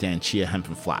 higher than chia hemp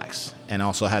and flax, and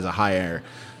also has a higher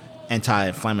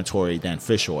anti-inflammatory than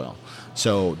fish oil.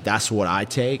 So that's what I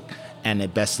take. And the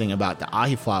best thing about the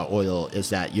ahi flower oil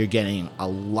is that you're getting a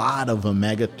lot of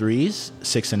omega-3s,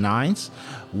 6 and 9s,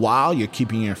 while you're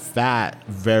keeping your fat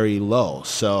very low.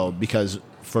 So because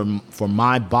for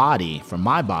my body,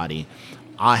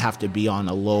 I have to be on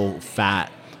a low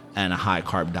fat and a high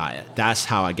carb diet. That's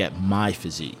how I get my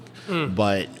physique.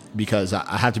 but because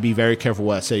I have to be very careful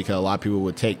what I say, because a lot of people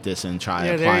would take this and try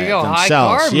to apply there you it go.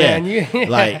 themselves. High carb, man.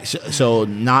 Like so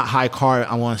not high carb.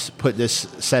 I want to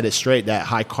set it straight that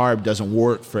high carb doesn't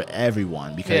work for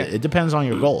everyone, because it depends on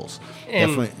your goals.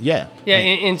 Definitely,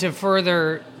 And to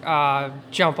further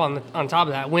jump on top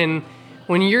of that, when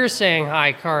you're saying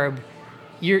high carb,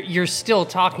 you're still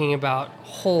talking about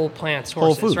whole plant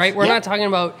sources, foods, right? We're not talking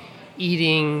about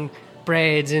eating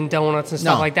breads and donuts and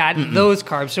stuff like that. Those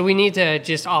carbs. So we need to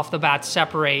just off the bat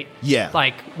separate. Yeah.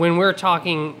 Like when we're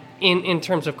talking in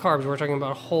terms of carbs, we're talking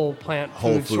about whole plant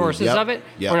food sources of it.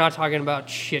 Yep. We're not talking about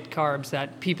shit carbs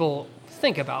that people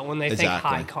think about when they think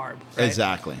high carb. Right?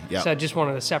 Exactly. Yeah. So I just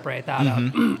wanted to separate that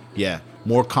out. Yeah.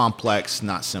 More complex,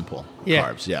 not simple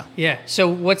carbs. Yeah. Yeah. So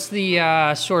what's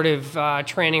the sort of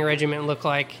training regimen look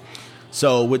like?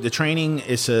 So with the training,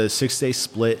 it's a 6-day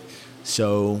split.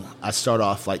 So I start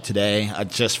off like today. I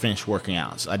just finished working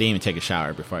out. So I didn't even take a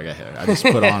shower before I got here. I just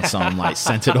put on some like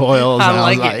scented oils. I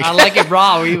like it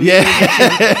raw. We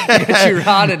get you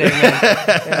raw today,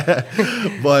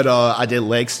 man. But I did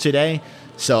legs today.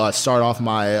 So I start off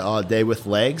my day with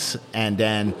legs, and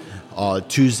then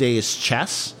Tuesday is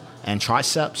chest and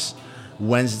triceps.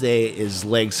 Wednesday is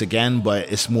legs again,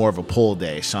 but it's more of a pull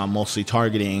day. So I'm mostly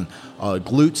targeting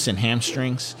glutes and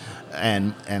hamstrings,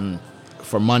 and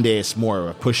for Monday, it's more of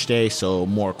a push day, so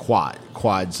more quad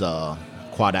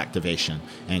activation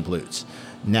and glutes.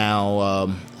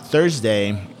 Now,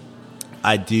 Thursday,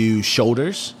 I do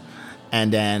shoulders,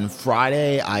 and then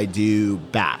Friday, I do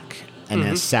back, and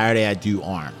then Saturday, I do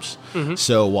arms.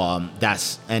 So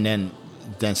then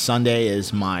Sunday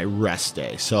is my rest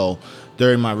day. So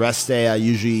during my rest day, I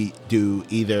usually do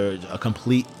either a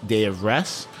complete day of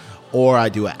rest, or I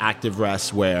do an active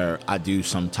rest where I do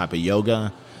some type of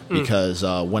yoga. Because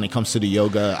when it comes to the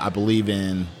yoga, I believe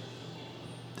in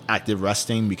active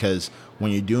resting, because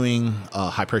when you're doing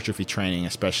hypertrophy training,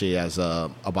 especially as a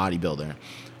bodybuilder,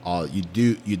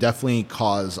 you definitely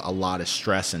cause a lot of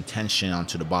stress and tension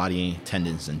onto the body,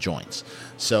 tendons, and joints.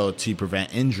 So to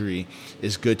prevent injury,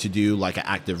 it's good to do like an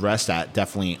active rest that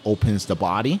definitely opens the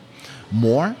body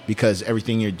more, because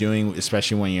everything you're doing,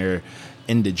 especially when you're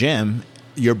in the gym,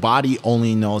 your body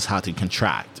only knows how to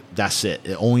contract. That's it.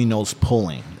 It only knows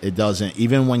pulling. It doesn't,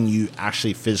 even when you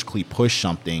actually physically push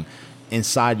something,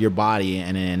 inside your body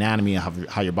and an anatomy of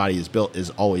how your body is built is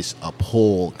always a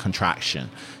pull contraction,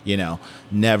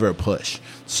 never a push.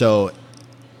 So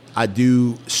I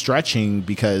do stretching,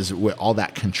 because with all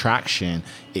that contraction,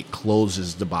 it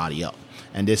closes the body up.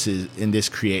 And this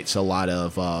creates a lot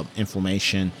of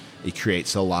inflammation. It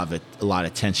creates a lot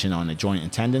of tension on the joint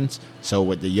and tendons. So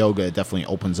with the yoga, it definitely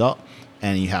opens up,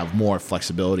 and you have more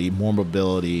flexibility, more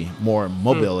mobility,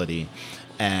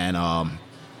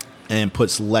 and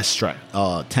puts less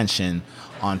tension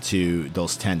onto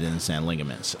those tendons and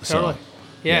ligaments. Totally. So,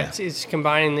 yeah. It's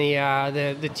combining the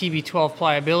TB12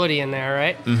 pliability in there,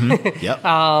 right? Yep.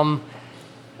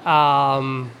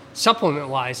 Supplement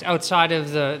wise, outside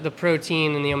of the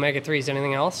protein and the omega-3s,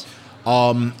 anything else?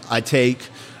 I take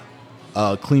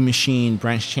Clean Machine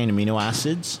branched chain amino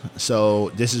acids. So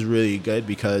this is really good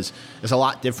because it's a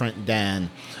lot different than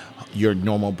your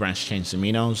normal branched chain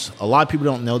aminos. A lot of people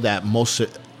don't know that most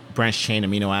branched chain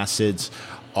amino acids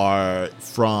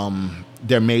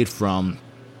they're made from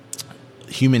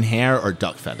human hair or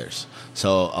duck feathers.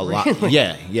 So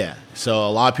yeah. So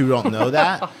a lot of people don't know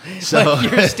that. So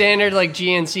like your standard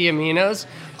GNC aminos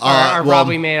are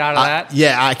probably made out of that.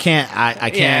 Yeah, I can't.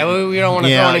 Yeah, we don't want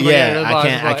to throw anybody under the bus.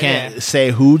 I can't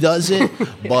say who does it,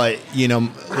 but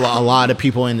a lot of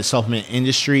people in the supplement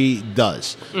industry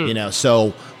does.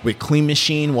 So with Clean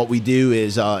Machine, what we do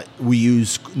is we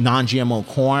use non-GMO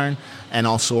corn and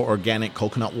also organic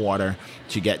coconut water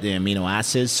to get the amino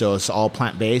acids. So it's all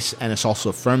plant-based, and it's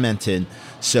also fermented.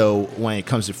 So when it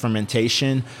comes to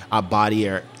fermentation, our body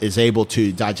is able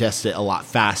to digest it a lot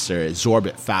faster, absorb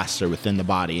it faster within the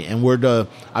body. And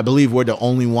I believe we're the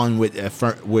only one with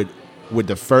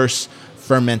the first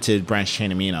fermented branched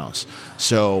chain aminos.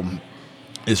 So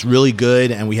it's really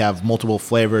good, and we have multiple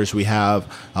flavors. We have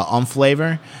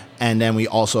unflavor, and then we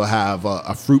also have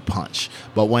a fruit punch.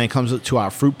 But when it comes to our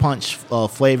fruit punch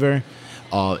flavor,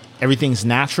 everything's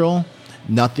natural.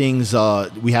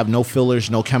 We have no fillers,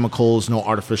 no chemicals, no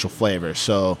artificial flavors.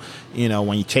 So,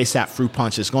 when you taste that fruit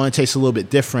punch, it's going to taste a little bit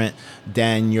different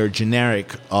than your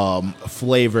generic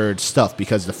flavored stuff,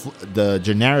 because the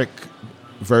generic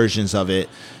versions of it,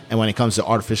 and when it comes to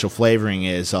artificial flavoring,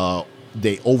 is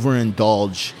they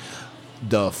overindulge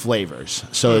the flavors.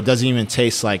 So it doesn't even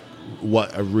taste like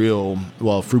what a real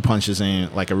fruit punch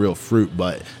isn't like a real fruit,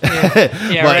 but Yeah,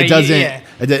 but right. it doesn't. Yeah.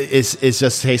 It's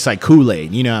just tastes like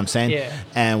Kool-Aid. You know what I'm saying? Yeah.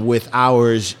 And with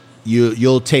ours,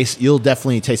 you'll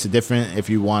definitely taste it different if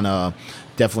you want to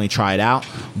definitely try it out.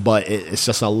 But it's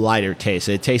just a lighter taste.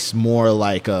 It tastes more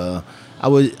like I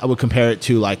would compare it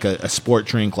to like a sport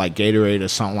drink like Gatorade or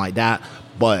something like that,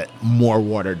 but more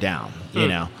watered down. You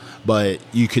know. But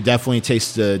you could definitely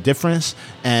taste the difference,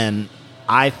 and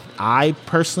I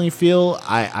personally feel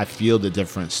I feel the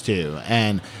difference too.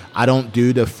 And I don't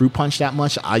do the fruit punch that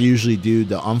much. I usually do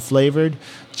the unflavored,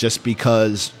 just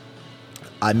because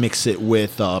I mix it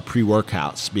with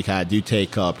pre-workouts, because I do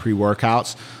take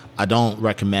pre-workouts. I don't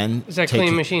recommend. Is that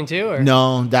Clean Machine too? Or?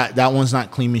 No, that one's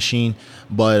not Clean Machine,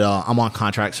 but I'm on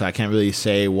contract, so I can't really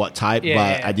say what type.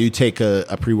 But I do take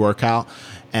a pre-workout,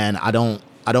 and I don't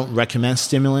recommend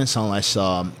stimulants unless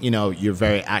you're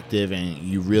very active and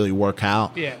you really work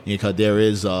out. Yeah. Because there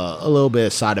is a little bit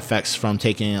of side effects from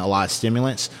taking a lot of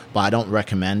stimulants, but I don't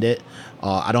recommend it.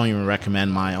 I don't even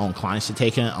recommend my own clients to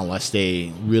take it unless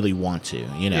they really want to,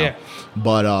 Yeah.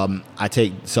 But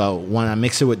when I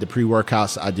mix it with the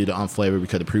pre-workouts, I do the unflavored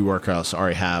because the pre-workouts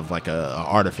already have like a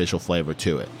artificial flavor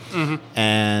to it. Mm-hmm.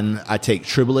 And I take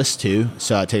Tribulus too.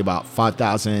 So I take about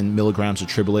 5,000 milligrams of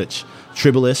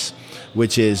Tribulus,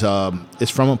 which is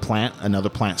it's from a plant, another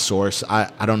plant source.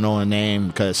 I don't know a name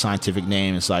because scientific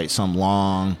name is like some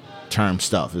long term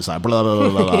stuff. It's like blah blah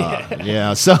blah blah.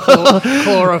 Yeah, so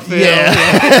chlorophyll.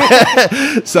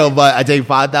 Yeah. So, but I take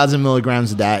 5,000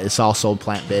 milligrams of that. It's also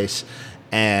plant based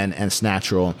and it's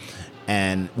natural.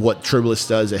 And what Tribulus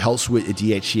does, it helps with the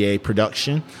DHEA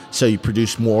production, so you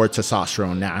produce more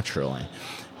testosterone naturally.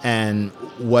 And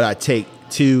what I take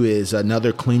too is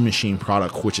another Clean Machine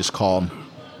product, which is called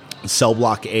Cell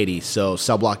Block 80. So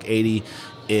Cell Block 80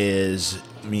 is,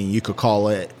 you could call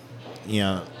it,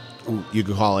 you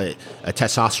could call it a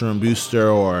testosterone booster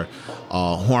or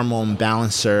a hormone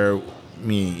balancer.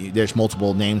 There's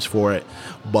multiple names for it,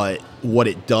 but what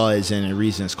it does, and the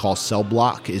reason it's called Cell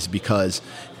Block, is because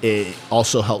it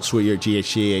also helps with your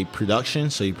DHEA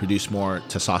production, so you produce more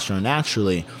testosterone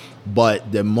naturally.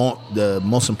 But the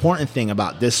most important thing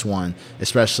about this one,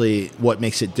 especially what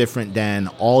makes it different than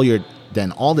all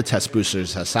the test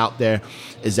boosters that's out there,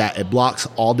 is that it blocks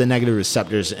all the negative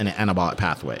receptors in the anabolic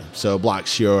pathway. So it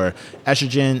blocks your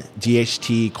estrogen,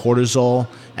 DHT, cortisol,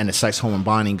 and the sex hormone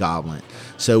binding globulin.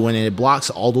 So when it blocks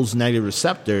all those negative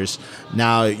receptors,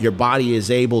 now your body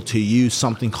is able to use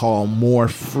something called more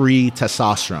free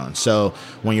testosterone. So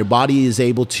when your body is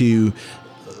able to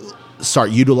start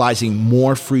utilizing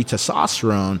more free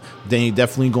testosterone, then you're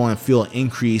definitely going to feel an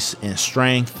increase in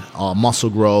strength, muscle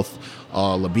growth,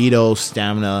 libido,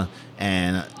 stamina,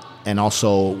 and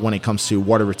also when it comes to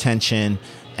water retention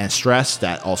and stress,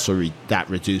 that also that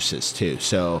reduces too.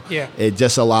 So it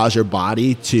just allows your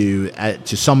body to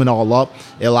sum it all up,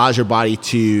 it allows your body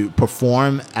to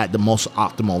perform at the most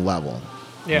optimal level.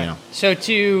 Yeah. So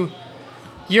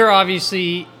you're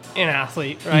obviously an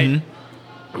athlete, right?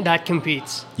 Mm-hmm. That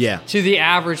competes. Yeah. To the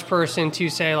average person, to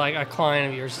say like a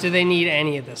client of yours, do they need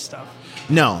any of this stuff?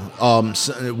 No.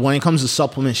 So when it comes to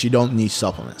supplements, you don't need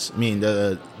supplements.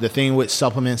 The thing with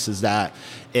supplements is that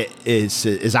it is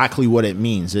exactly what it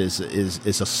means. It's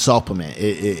a supplement.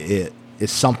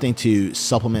 It's something to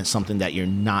supplement something that you're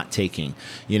not taking,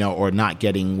 or not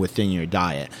getting within your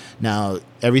diet. Now,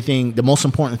 the most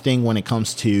important thing when it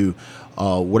comes to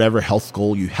whatever health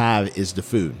goal you have is the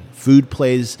food. Food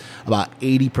plays about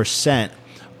 80%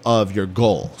 of your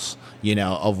goals,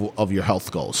 of your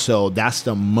health goals. So that's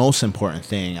the most important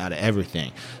thing out of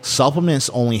everything. Supplements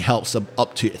only helps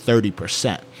up to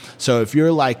 30%. So if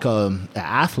you're like an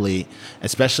athlete,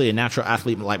 especially a natural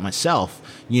athlete like myself,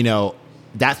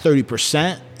 that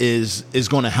 30% is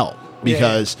going to help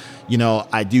because,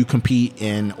 I do compete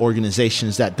in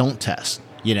organizations that don't test,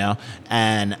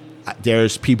 and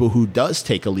there's people who does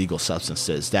take illegal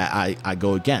substances that I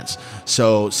go against.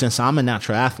 So since I'm a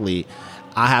natural athlete,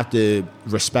 I have to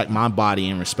respect my body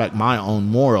and respect my own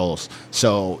morals.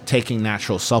 So taking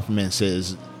natural supplements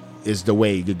is the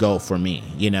way to go for me,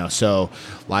 So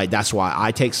like that's why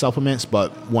I take supplements.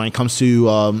 But when it comes to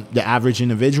the average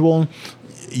individual,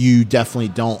 you definitely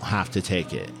don't have to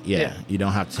take it. Yeah. You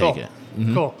don't have to take it.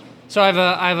 Mm-hmm. Cool. So I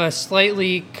have a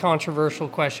slightly controversial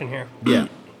question here. Yeah.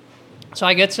 So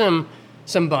I get some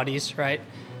buddies, right,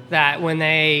 that when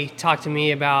they talk to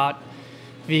me about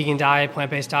vegan diet,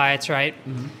 plant-based diets, right,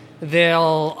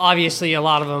 they'll obviously, a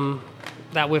lot of them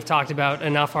that we've talked about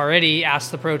enough already, ask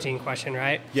the protein question,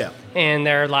 right? Yeah. And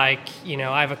they're like,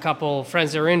 I have a couple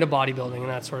friends that are into bodybuilding and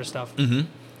that sort of stuff.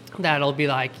 Mm-hmm. That'll be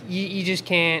like, you just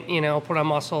can't, put on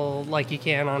muscle like you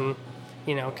can on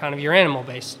kind of your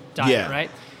animal-based diet,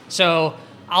 right? So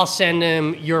I'll send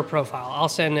him your profile. I'll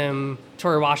send him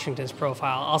Tori Washington's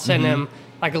profile. I'll send him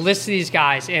like a list of these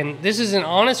guys. And this is an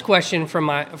honest question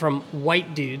from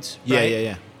white dudes, right?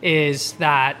 Yeah. Is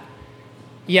that,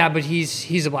 but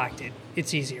he's a black dude.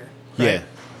 It's easier, right?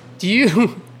 Yeah.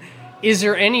 Is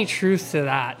there any truth to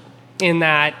that, in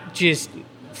that just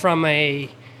from a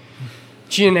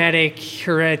genetic,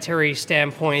 hereditary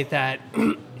standpoint, that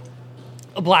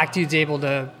a black dude's able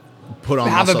to put on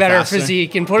have a muscle better faster?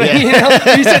 physique and put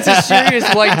that's a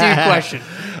serious white dude question.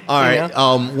 All right.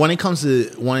 When it comes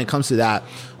to that,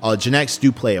 genetics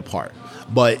do play a part,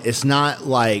 but it's not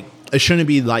like, it shouldn't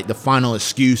be like the final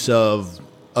excuse of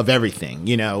everything.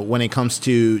 When it comes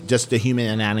to just the human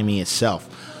anatomy itself,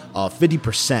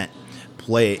 50%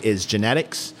 is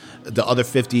genetics. The other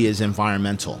 50 is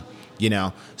environmental.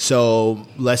 So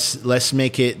let's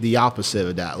make it the opposite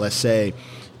of that. Let's say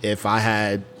if I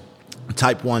had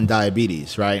type 1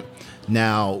 diabetes, right?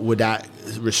 Now, would that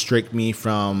restrict me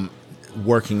from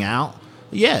working out?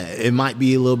 Yeah, it might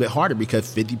be a little bit harder,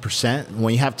 because 50%,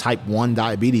 when you have type 1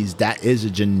 diabetes, that is a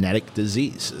genetic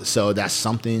disease. So that's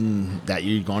something that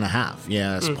you're going to have.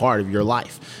 That's part of your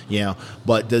life,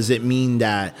 But does it mean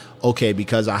that, okay,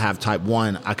 because I have type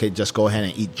 1, I could just go ahead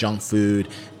and eat junk food,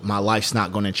 my life's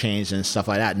not going to change and stuff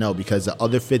like that? No, because the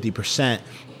other 50%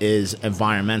 is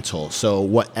environmental. So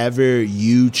whatever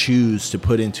you choose to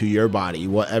put into your body,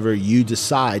 whatever you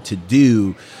decide to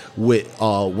do with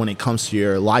when it comes to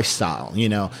your lifestyle,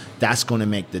 that's going to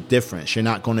make the difference. You're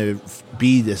not going to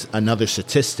be another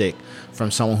statistic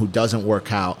from someone who doesn't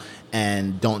work out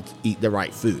and don't eat the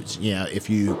right foods.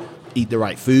 If you eat the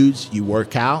right foods, you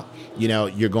work out,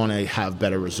 you're going to have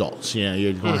better results.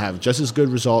 You're going to have just as good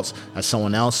results as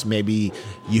someone else. Maybe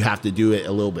you have to do it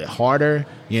a little bit harder,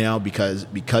 because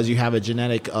you have a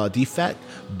genetic defect,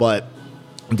 but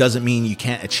it doesn't mean you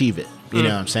can't achieve it. You know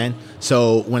what I'm saying?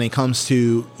 So when it comes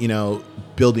to,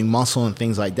 building muscle and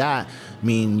things like that, I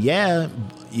mean,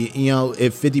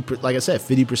 if 50, like I said,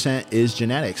 50% is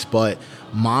genetics, but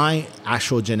my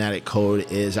actual genetic code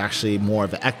is actually more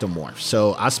of an ectomorph.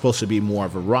 So I'm supposed to be more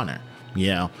of a runner,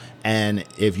 and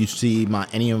if you see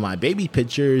any of my baby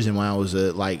pictures, and when I was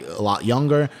a lot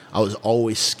younger, I was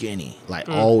always skinny,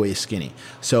 always skinny.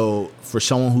 So for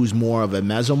someone who's more of a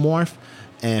mesomorph,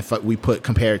 and if we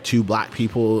compare two black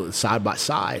people side by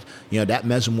side, that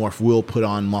mesomorph will put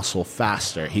on muscle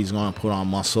faster. He's going to put on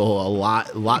muscle a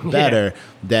lot better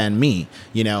than me,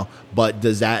 But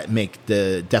does that make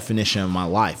the definition of my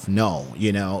life? No,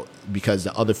 because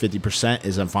the other 50%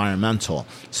 is environmental.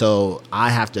 So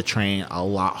I have to train a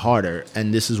lot harder.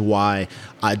 And this is why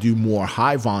I do more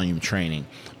high volume training,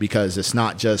 because it's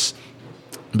not just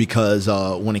because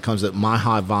when it comes to my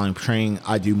high volume training,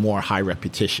 I do more high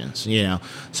repetitions,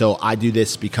 So I do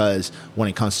this because when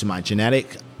it comes to my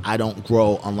genetic, I don't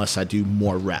grow unless I do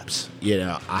more reps.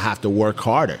 I have to work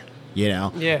harder,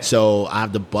 So I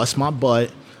have to bust my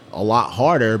butt a lot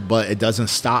harder, but it doesn't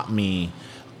stop me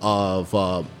of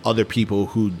other people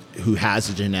who has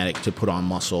a genetic to put on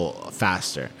muscle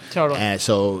faster. Totally. And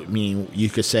so, I mean, you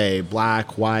could say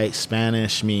black, white,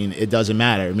 Spanish. I mean, it doesn't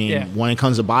matter. I mean, when it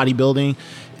comes to bodybuilding,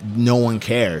 no one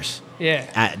cares. Yeah.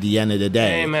 At the end of the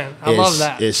day. Amen. I love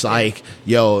that. It's like,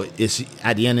 it's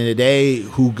at the end of the day,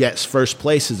 who gets first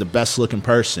place is the best looking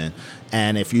person.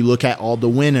 And if you look at all the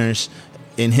winners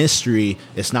in history,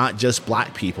 it's not just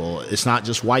black people. It's not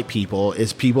just white people.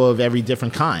 It's people of every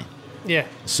different kind. Yeah.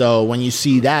 So when you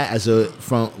see that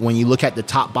when you look at the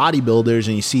top bodybuilders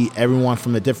and you see everyone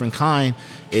from a different kind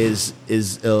is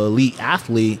an elite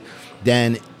athlete,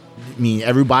 then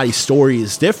everybody's story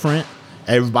is different.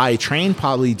 Everybody trained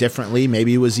probably differently.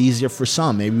 Maybe it was easier for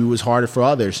some, maybe it was harder for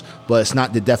others, but it's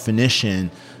not the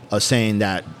definition of saying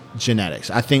that genetics.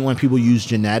 I think when people use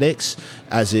genetics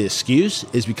as an excuse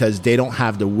is because they don't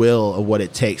have the will of what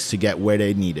it takes to get where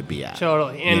they need to be at.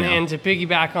 Totally. And to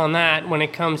piggyback on that, when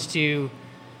it comes to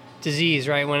disease,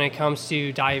 right? When it comes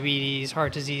to diabetes,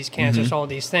 heart disease, cancers, all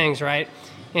these things, right?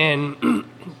 And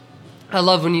I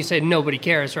love when you say nobody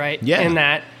cares, right? Yeah. And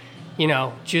that,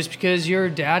 just because your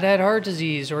dad had heart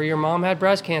disease or your mom had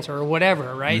breast cancer or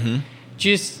whatever, right?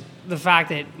 Just the fact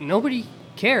that nobody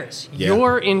cares. Yeah.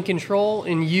 You're in control,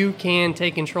 and you can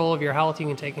take control of your health. You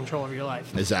can take control of your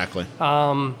life. Exactly.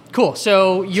 Cool.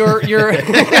 So you're just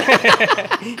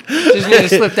need to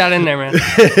slip that in there,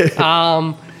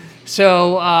 man.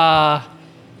 So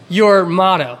your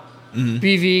motto: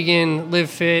 be vegan, live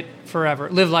fit forever,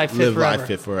 live life fit forever. Live life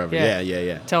fit forever.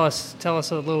 Yeah. Tell us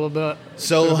a little bit.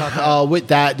 So about that. with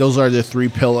that, those are the three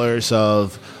pillars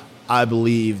of. I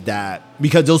believe that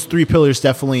because those three pillars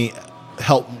definitely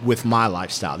help with my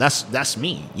lifestyle. That's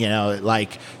me. You know,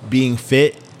 like being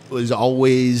fit was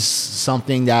always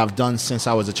something that I've done since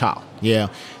I was a child. Yeah.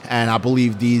 And I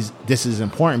believe this is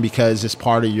important because it's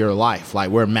part of your life. Like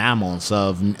we're mammals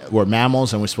and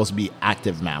we're supposed to be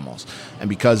active mammals. And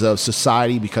because of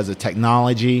society, because of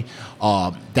technology,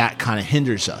 that kind of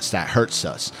hinders us, that hurts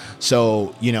us.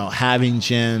 So, you know, having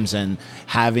gyms and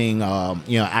having,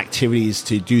 you know, activities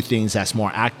to do things that's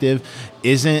more active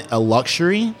isn't a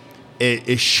luxury.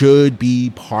 It should be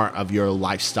part of your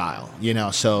lifestyle, you know.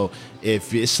 So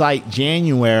if it's like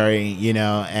January, you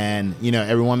know, and, you know,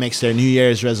 everyone makes their New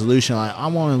Year's resolution, like, I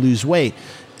want to lose weight.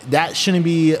 That shouldn't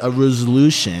be a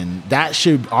resolution. That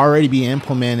should already be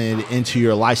implemented into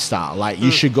your lifestyle. Like,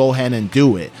 you should go ahead and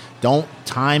do it. Don't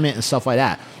time it and stuff like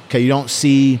that. Okay, you don't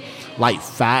see, like,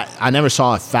 I never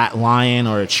saw a fat lion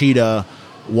or a cheetah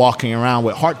walking around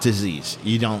with heart disease.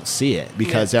 You don't see it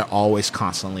because they're always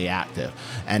constantly active.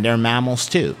 And they're mammals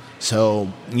too.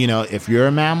 So, you know, if you're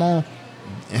a mammal,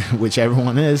 which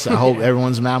everyone is, I hope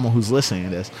everyone's a mammal who's listening to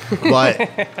this. But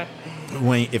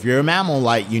if you're a mammal,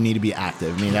 like, you need to be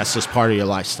active. I mean, that's just part of your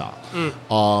lifestyle. I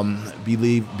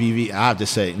have to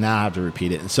say, now I have to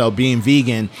repeat it. And so being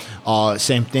vegan,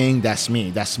 same thing, that's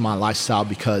me. That's my lifestyle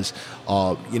because,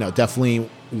 you know, definitely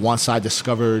once I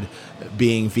discovered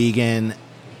being vegan,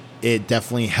 it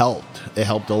definitely helped. It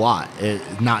helped a lot.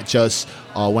 Not just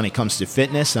when it comes to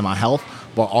fitness and my health,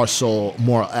 but also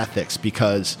moral ethics,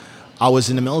 because I was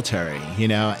in the military, you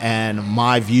know, and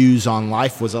my views on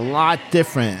life was a lot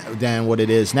different than what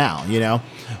it is now, you know.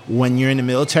 When you're in the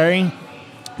military,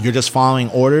 you're just following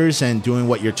orders and doing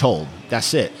what you're told.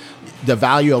 That's it. The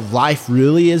value of life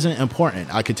really isn't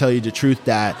important. I could tell you the truth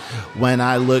that when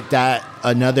I looked at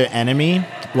another enemy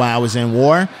when I was in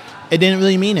war, it didn't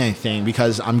really mean anything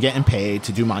because I'm getting paid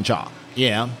to do my job.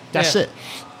 Yeah, that's it.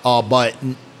 But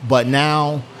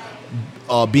now,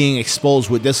 being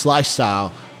exposed with this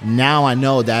lifestyle, now I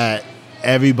know that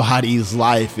everybody's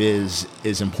life is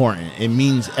important. It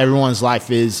means everyone's life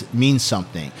means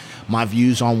something. My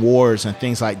views on wars and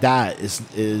things like that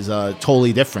is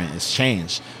totally different. It's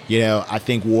changed. You know, I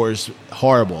think war's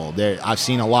horrible. I've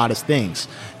seen a lot of things,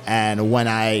 and when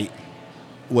I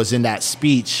was in that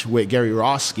speech with Gary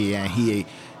Roski and he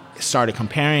started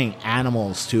comparing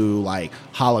animals to like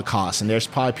Holocaust, and there's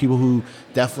probably people who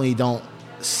definitely don't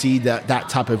see that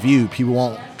type of view. People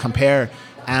won't compare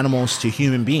animals to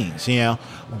human beings, you know.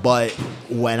 But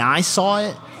when I saw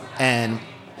it, and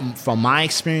from my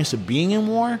experience of being in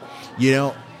war, you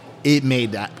know, it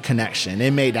made that connection.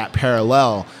 It made that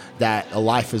parallel that a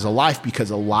life is a life,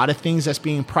 because a lot of things that's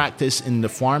being practiced in the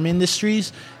farm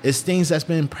industries is things that's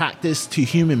been practiced to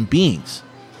human beings.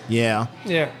 Yeah.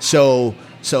 So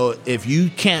if you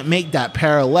can't make that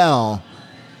parallel,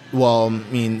 well,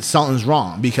 I mean, something's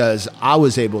wrong, because I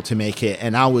was able to make it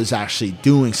and I was actually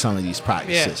doing some of these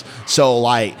practices.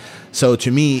 Yeah. So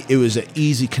to me, it was an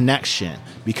easy connection,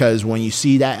 because when you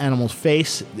see that animal's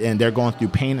face and they're going through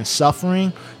pain and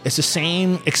suffering, it's the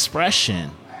same expression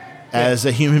as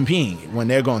a human being when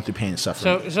they're going through pain and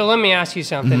suffering. So let me ask you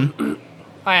something.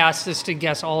 Mm-hmm. I ask this to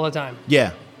guests all the time.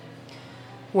 Yeah.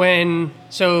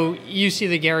 So you see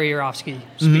the Gary Yourofsky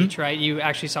speech, right? You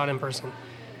actually saw it in person.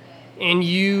 And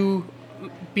you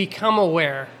become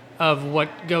aware of what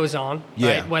goes on,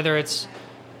 right? Whether it's,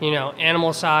 you know,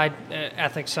 animal side,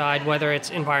 ethics side, whether it's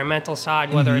environmental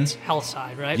side, whether it's health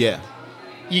side, right? Yeah.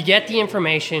 You get the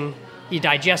information, you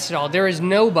digest it all. There is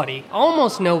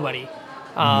almost nobody,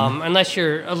 unless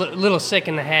you're a little sick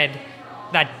in the head,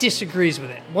 that disagrees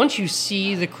with it. Once you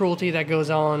see the cruelty that goes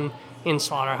on in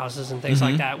slaughterhouses and things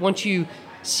like that, once you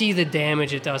see the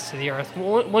damage it does to the earth,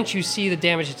 once you see the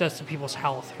damage it does to people's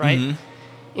health, right?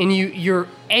 And you're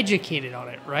educated on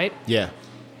it, right? Yeah.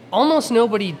 Almost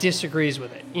nobody disagrees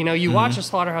with it. You know, you watch a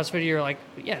slaughterhouse video, you're like,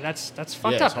 yeah, that's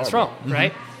fucked up, that's wrong,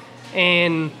 right?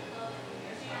 And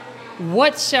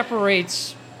what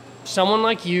separates someone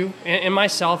like you and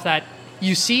myself, that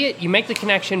you see it, you make the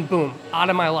connection, boom, out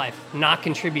of my life, not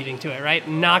contributing to it, right?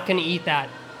 Not going to eat that,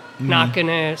 not going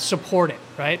to support it,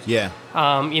 right? Yeah.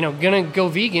 You know, going to go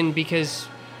vegan because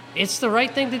it's the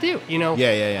right thing to do, you know?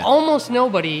 Yeah. Almost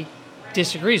nobody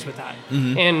disagrees with that.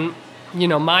 And, you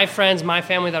know, my friends, my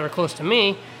family that are close to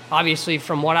me, obviously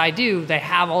from what I do, they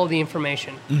have all the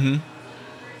information.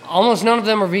 Almost none of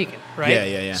them are vegan, right?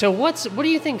 Yeah. So what do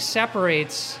you think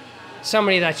separates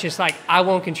somebody that's just like, I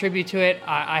won't contribute to it,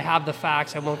 I have the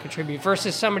facts, I won't contribute,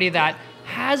 versus somebody that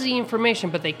has the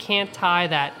information but they can't tie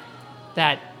that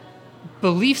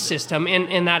belief system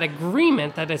and that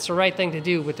agreement that it's the right thing to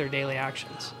do with their daily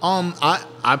actions?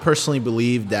 I personally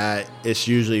believe that it's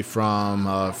usually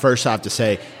from, first I have to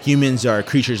say, humans are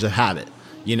creatures of habit.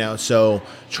 So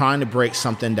trying to break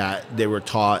something that they were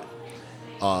taught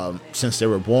since they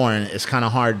were born, it's kind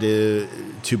of hard to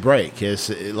break. It's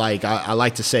like I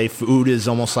like to say, food is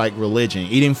almost like religion.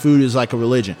 Eating food is like a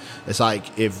religion. It's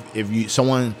like if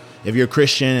you're a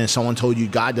Christian and someone told you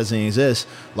God doesn't exist,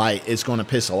 like it's going to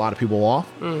piss a lot of people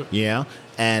off,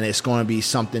 and it's going to be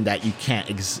something that you can't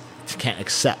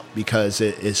accept because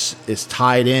it's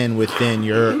tied in within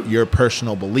your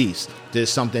personal beliefs.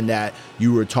 There's something that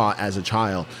you were taught as a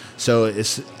child. So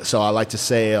I like to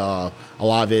say a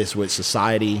lot of it is with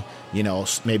society,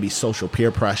 maybe social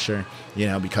peer pressure,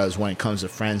 because when it comes to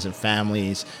friends and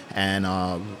families and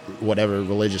whatever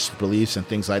religious beliefs and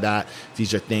things like that,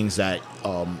 these are things that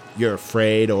you're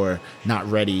afraid or not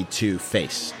ready to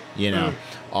face.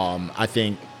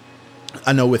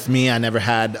 I know with me, I never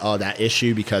had that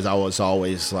issue because I was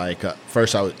always like,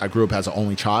 first I grew up as an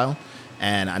only child,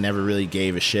 and I never really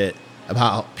gave a shit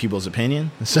about people's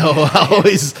opinion. So I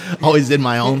always did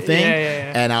my own thing,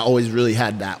 and I always really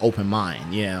had that open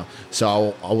mind,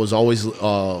 So I was always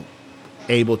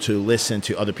able to listen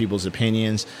to other people's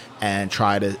opinions and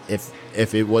try to,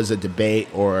 if it was a debate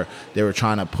or they were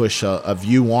trying to push a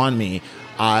view on me,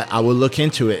 I would look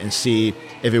into it and see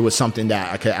if it was something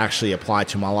that I could actually apply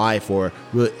to my life,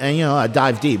 I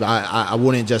dive deep. I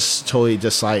wouldn't just totally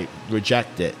just like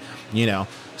reject it,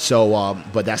 So,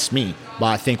 but that's me. But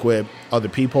I think with other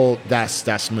people, that's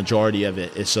the majority of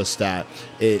it. It's just that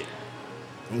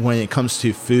when it comes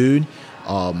to food,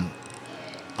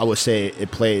 I would say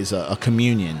it plays a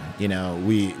communion.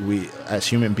 We as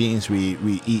human beings,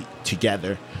 we eat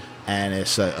together. And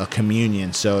it's a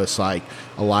communion, so it's like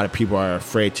a lot of people are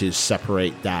afraid to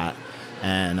separate that,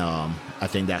 and I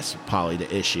think that's probably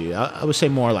the issue. I would say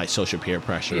more like social peer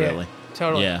pressure, really.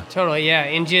 Totally,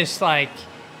 and just like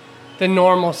the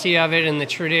normalcy of it and the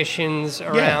traditions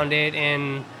around it,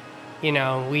 and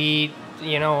we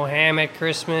eat ham at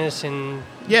Christmas and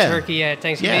turkey at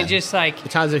Thanksgiving. Just like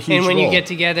it has a huge and when role. you get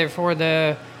together for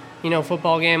the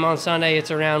football game on Sunday,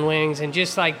 it's around wings, and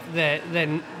just like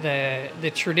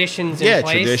the traditions in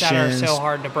place that are so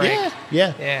hard to break.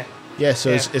 So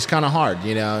it's kind of hard,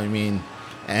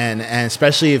 and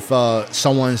especially if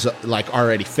someone's like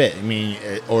already fit,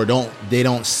 or they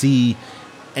don't see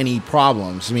any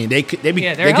problems. They could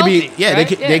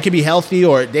be healthy,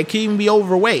 or they could even be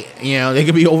overweight. They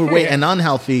could be overweight and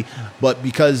unhealthy, but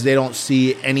because they don't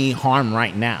see any harm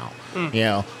right now,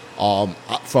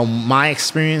 from my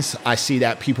experience, I see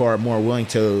that people are more willing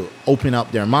to open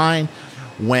up their mind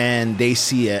when they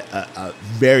see a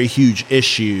very huge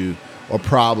issue or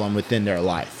problem within their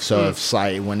life. So it's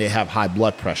like when they have high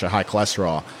blood pressure, high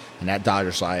cholesterol, and that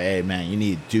doctor's like, hey, man, you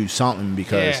need to do something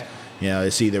because,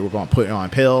 it's either we're going to put you on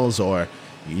pills or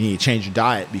you need to change your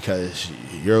diet because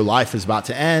your life is about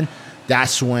to end.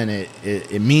 That's when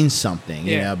it means something,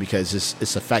 because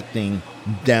it's affecting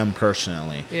them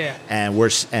personally. And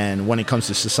when it comes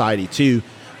to society too,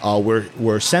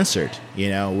 we're censored.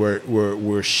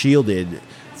 We're shielded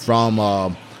from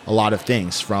a lot of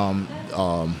things, from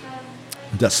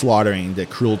the slaughtering, the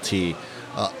cruelty,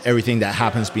 everything that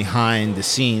happens behind the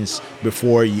scenes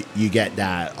before you get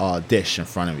that dish in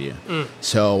front of you.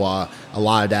 So a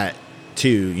lot of that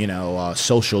too,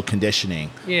 social conditioning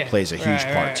plays a huge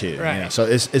part too. So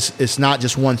it's not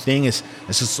just one thing. It's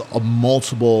just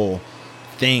multiple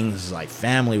things, like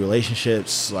family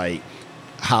relationships, like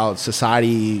how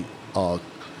society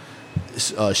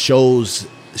shows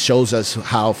us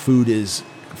how food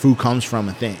comes from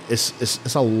a thing.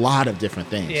 It's a lot of different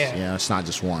things. It's not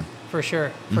just one. For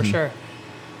sure.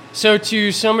 So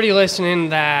to somebody listening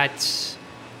that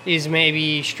is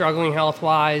maybe struggling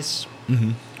health-wise,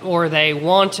 or they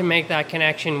want to make that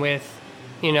connection with,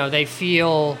 they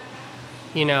feel,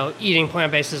 eating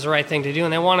plant-based is the right thing to do,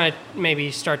 and they want to maybe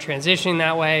start transitioning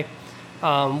that way,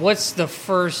 what's the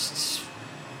first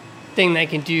thing they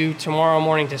can do tomorrow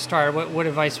morning to start? What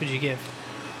advice would you give?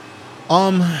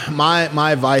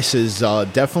 My advice is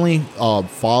definitely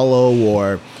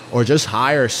follow or just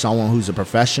hire someone who's a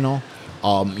professional.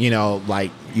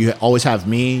 Like you always have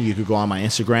me. You could go on my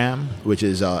Instagram, which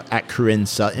is at Corinne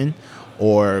Sutton,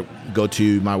 or go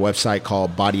to my website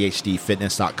called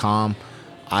bodyhdfitness.com.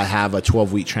 I have a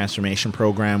 12-week transformation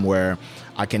program where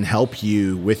I can help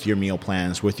you with your meal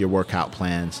plans, with your workout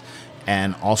plans.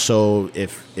 And also,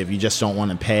 if you just don't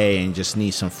want to pay and just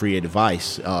need some free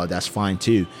advice, that's fine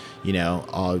too. You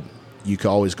can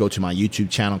always go to my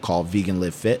YouTube channel called Vegan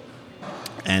Live Fit.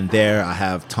 And there I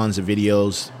have tons of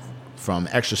videos from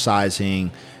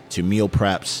exercising to meal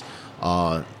preps,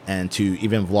 and to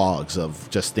even vlogs of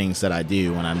just things that I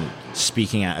do when I'm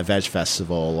speaking at a veg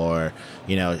festival, or,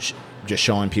 just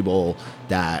showing people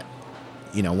that,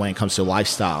 when it comes to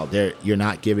lifestyle, you're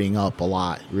not giving up a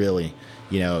lot, really.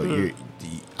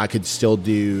 I could still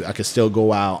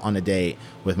go out on a date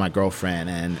with my girlfriend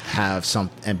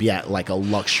and be at like a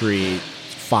luxury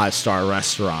 5-star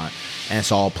restaurant, and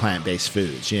it's all plant-based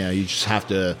foods. You just have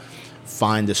to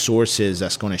find the sources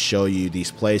that's going to show you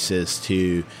these places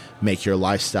to make your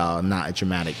lifestyle not a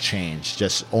dramatic change.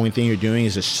 Just only thing you're doing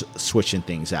is just switching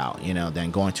things out.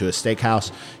 Then going to a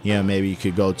steakhouse, maybe you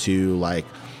could go to like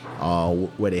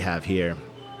what they have here,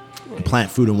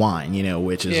 Plant Food and Wine,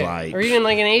 which is like, or even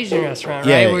like an Asian restaurant,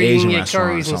 right? Where Asian you can get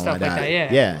curries and stuff like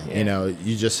that. Yeah.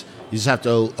 You just have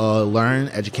to learn,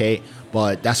 educate.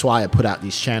 But that's why I put out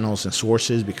these channels and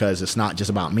sources, because it's not just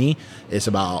about me. It's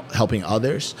about helping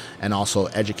others and also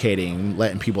educating,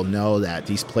 letting people know that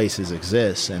these places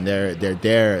exist and they're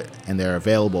there and they're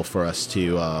available for us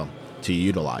to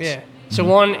utilize. Yeah. So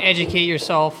one, educate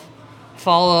yourself,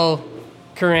 follow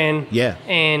Corinne. Yeah.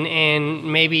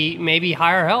 And maybe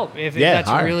hire help if that's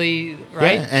hire. Really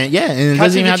right. And it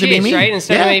doesn't even have to be me. Right?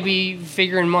 Instead of maybe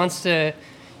figuring months to.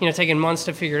 Taking months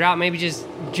to figure it out. Maybe just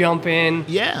jump in.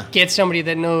 Yeah. Get somebody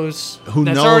that knows who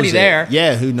that's knows already it. there.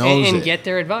 Yeah, who knows and it. Get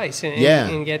their advice.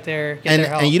 And get their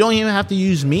help. And you don't even have to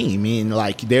use me. I mean,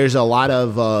 like, there's a lot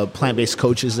of plant-based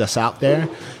coaches that's out there,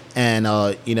 and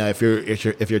if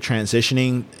you're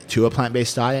transitioning to a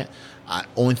plant-based diet,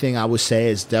 only thing I would say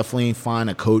is definitely find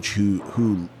a coach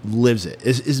who lives it.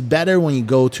 It's better when you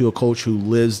go to a coach who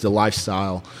lives the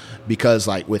lifestyle, because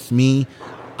like with me,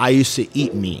 I used to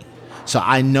eat meat. So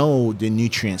I know the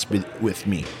nutrients with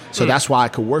meat. So that's why I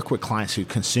could work with clients who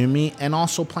consume meat and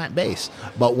also plant-based.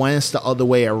 But when it's the other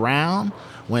way around,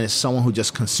 when it's someone who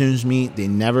just consumes meat, they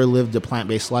never lived the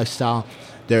plant-based lifestyle,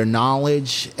 their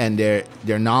knowledge and their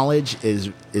knowledge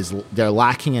is they're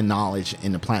lacking in knowledge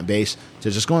in the plant-based.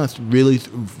 They're just going to really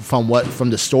from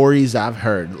the stories I've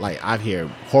heard, like I've heard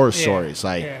horror stories.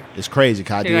 Like it's crazy.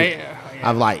 I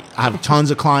have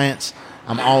tons of clients.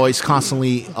 I'm always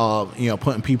constantly,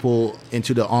 putting people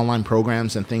into the online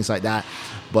programs and things like that.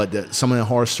 But some of the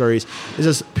horror stories is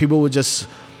just people would just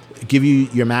give you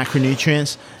your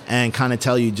macronutrients and kind of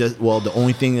tell you the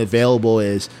only thing available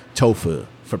is tofu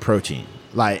for protein.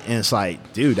 Like, and it's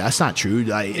like, dude, that's not true.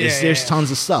 Like, there's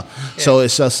tons of stuff. Yeah. So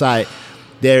it's just like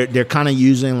they're kind of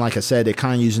using, like I said, they're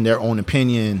kind of using their own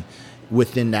opinion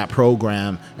within that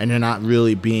program, and they're not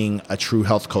really being a true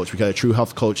health coach, because a true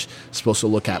health coach is supposed to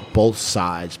look at both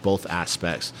sides, both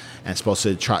aspects, and supposed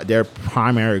to try. Their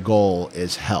primary goal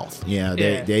is health.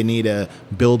 They need to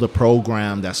build a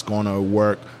program that's going to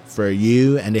work for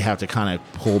you, and they have to kind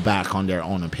of pull back on their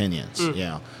own opinions.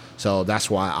 So that's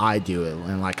why I do it.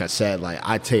 And like I said, like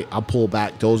I pull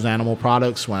back those animal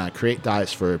products when I create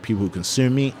diets for people who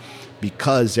consume meat,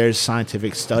 because there's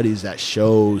scientific studies that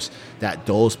shows that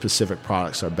those specific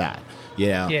products are bad.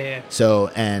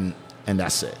 So and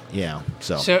that's it.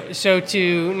 So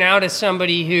to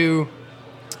somebody who,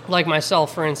 like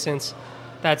myself, for instance,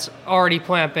 that's already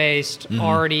plant-based,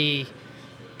 already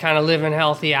kind of living a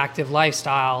healthy, active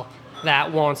lifestyle,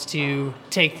 that wants to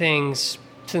take things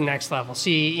to the next level.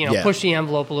 Push the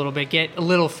envelope a little bit, get a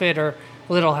little fitter,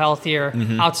 a little healthier.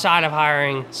 Outside of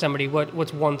hiring somebody,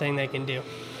 what's one thing they can do?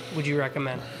 Would you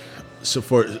recommend? So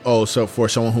for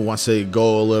someone who wants to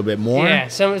go a little bit more? Yeah,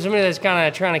 somebody that's kind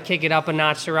of trying to kick it up a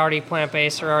notch. They're already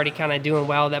plant-based. They're already kind of doing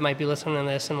well. That might be listening to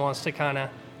this and wants to kind of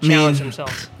challenge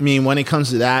themselves. When it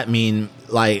comes to that, it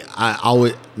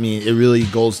really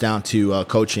goes down to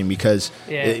coaching, because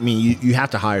you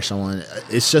have to hire someone.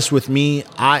 It's just with me,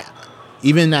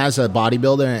 even as a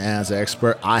bodybuilder and as an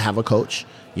expert, I have a coach,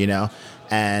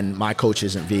 and my coach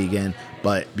isn't vegan,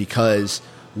 but because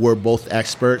we're both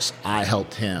experts, I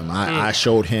helped him. I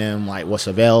showed him like what's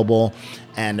available.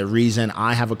 And the reason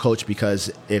I have a coach,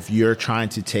 because if you're trying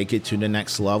to take it to the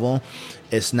next level,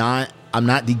 I'm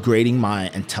not degrading my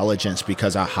intelligence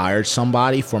because I hired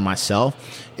somebody for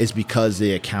myself. It's because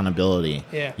the accountability,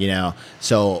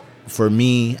 So for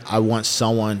me, I want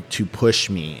someone to push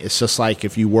me. It's just like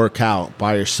if you work out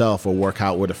by yourself or work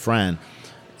out with a friend,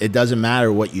 it doesn't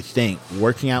matter what you think.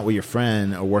 Working out with your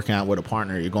friend or working out with a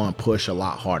partner, you're going to push a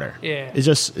lot harder. Yeah. It's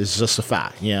just a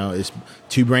fact. It's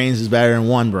two brains is better than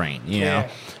one brain. You know,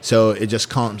 so it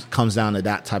just comes down to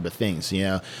that type of things.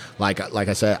 Like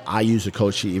I said, I use a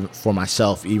coach even for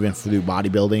myself, even through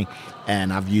bodybuilding,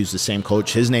 and I've used the same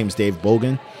coach. His name's Dave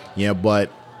Bogan.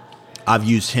 But I've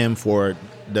used him for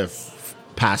the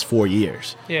past 4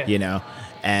 years.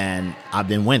 And I've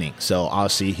been winning, so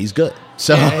obviously he's good.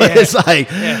 So it's like,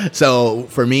 so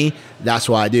for me, that's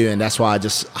what I do, and that's why I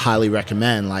just highly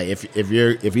recommend. Like if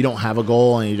you don't have a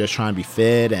goal and you're just trying to be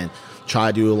fit and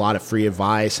try to do a lot of free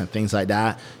advice and things like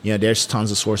that. You know, there's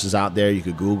tons of sources out there. You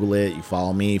could Google it. You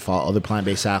follow me, follow other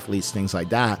plant-based athletes, things like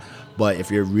that. But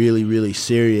if you're really, really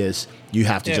serious, you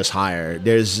have to just hire.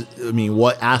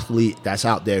 What athlete that's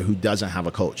out there who doesn't have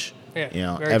a coach? Yeah, you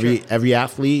know, true. every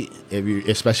athlete,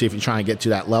 especially if you're trying to get to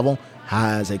that level,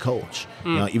 has a coach.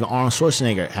 You know, even Arnold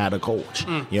Schwarzenegger had a coach.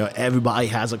 You know, everybody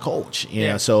has a coach. You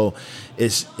know, so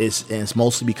it's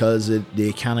mostly because of the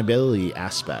accountability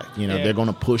aspect. You know, they're going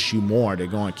to push you more. They're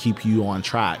going to keep you on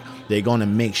track. They're going to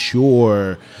make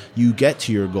sure you get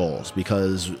to your goals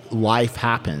because life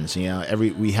happens. You know,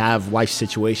 we have life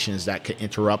situations that could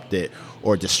interrupt it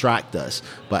or distract us.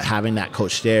 But having that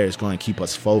coach there is going to keep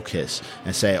us focused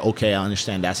and say, okay, I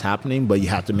understand that's happening, but you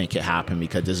have to make it happen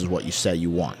because this is what you said you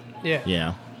want. Yeah. You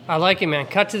know? I like it, man.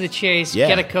 Cut to the chase. Yeah.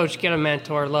 Get a coach. Get a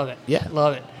mentor. Love it. Yeah.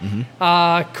 Love it.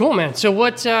 Cool, man. So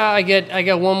what? I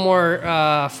got one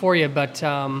more for you, but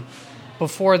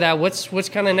before that, what's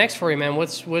kind of next for you, man?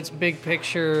 What's big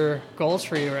picture goals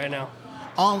for you right now?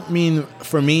 I mean,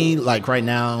 for me, like right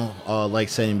now, like I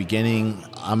said in the beginning,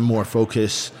 I'm more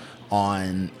focused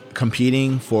on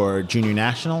competing for junior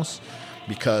nationals.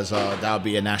 Because that'll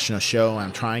be a national show.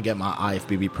 I'm trying to get my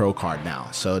IFBB Pro card now.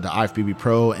 So the IFBB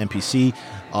Pro, NPC,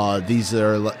 these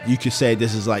are, you could say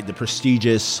this is like the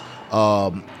prestigious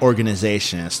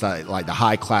organization. It's like the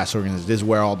high class organization. This is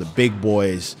where all the big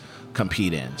boys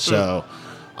compete in. So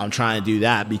I'm trying to do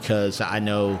that because I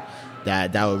know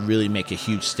that would really make a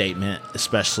huge statement,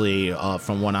 especially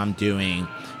from what I'm doing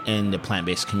in the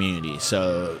plant-based community.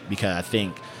 So because I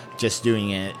think just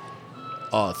doing it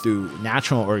through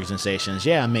natural organizations,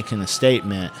 I'm making a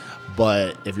statement,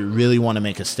 but if you really want to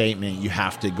make a statement, you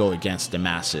have to go against the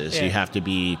masses. You have to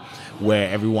be where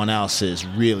everyone else is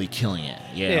really killing it,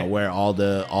 know, where all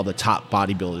the top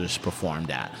bodybuilders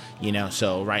performed at, you know.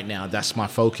 So right now, that's my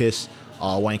focus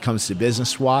when it comes to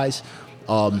business-wise.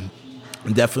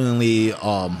 Definitely,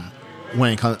 I'm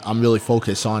really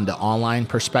focused on the online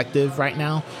perspective right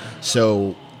now.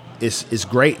 So it's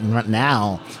great right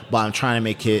now, but I'm trying to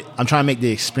make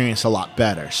the experience a lot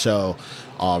better. So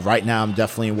right now I'm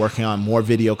definitely working on more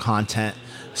video content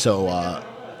so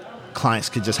clients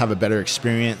could just have a better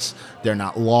experience. They're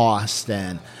not lost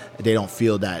and they don't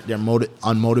feel that they're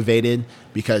unmotivated,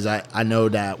 because I know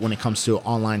that when it comes to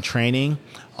online training,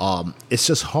 it's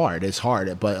just hard. It's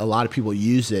hard, but a lot of people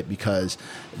use it because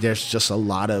there's just a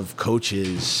lot of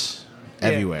coaches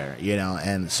everywhere, you know,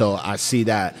 and so I see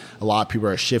that a lot of people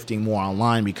are shifting more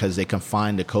online because they can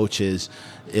find the coaches.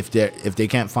 If they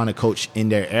can't find a coach in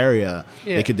their area,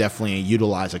 they could definitely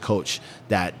utilize a coach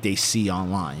that they see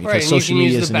online, because right, and social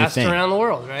media is the a new best thing around the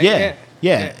world, right?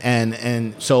 Yeah.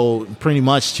 And so pretty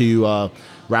much to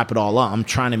wrap it all up, I'm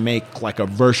trying to make like a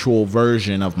virtual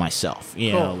version of myself.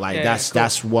 You know, like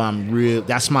that's what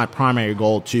that's my primary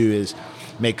goal too, is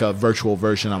make a virtual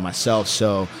version of myself.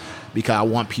 So because I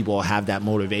want people to have that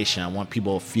motivation. I want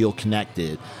people to feel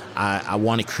connected. I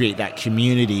want to create that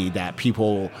community that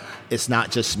people, it's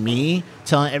not just me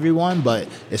telling everyone, but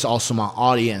it's also my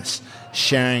audience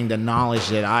sharing the knowledge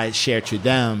that I share to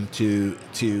them to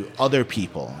other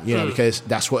people, you know, because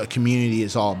that's what a community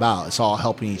is all about. It's all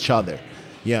helping each other.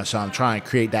 Yeah, so I'm trying to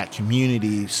create that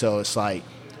community. So it's like,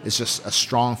 it's just a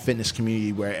strong fitness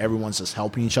community where everyone's just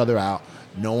helping each other out.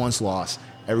 No one's lost.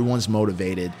 Everyone's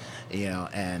motivated, you know,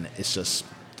 and it's just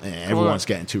everyone's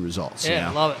getting to results. Yeah,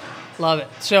 you know? Love it.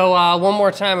 So one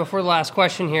more time before the last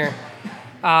question here.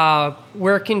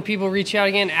 Where can people reach out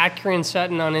again? At Corinne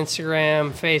Sutton on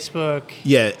Instagram, Facebook.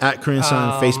 Yeah, at Corinne Sutton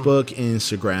on Facebook,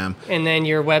 Instagram. And then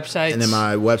your website. And then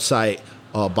my website,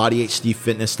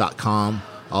 bodyhdfitness.com.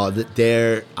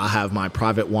 There I have my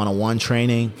private one-on-one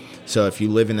training. So if you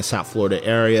live in the South Florida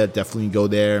area, definitely go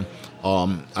there.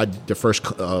 The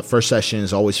first session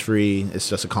is always free. It's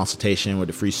just a consultation with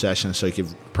a free session, so you can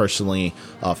personally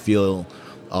feel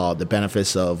the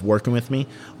benefits of working with me.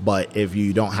 But if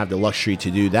you don't have the luxury to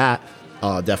do that,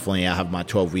 definitely I have my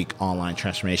 12-week online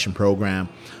transformation program.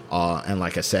 And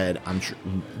like I said,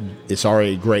 it's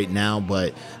already great now,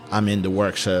 but I'm in the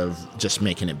works of just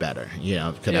making it better, you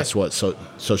know, because that's what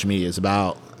social media is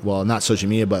about. Well, not social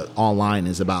media, but online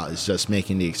is about. It's just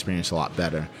making the experience a lot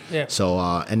better. Yeah. So,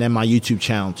 and then my YouTube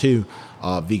channel too,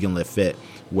 Vegan Live Fit,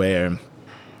 where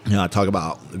I talk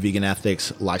about vegan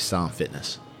ethics, lifestyle, and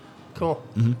fitness. Cool.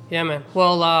 Mm-hmm. Yeah, man.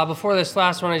 Well, before this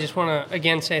last one, I just want to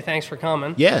again say thanks for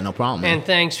coming. Yeah, no problem, man. And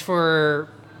thanks for,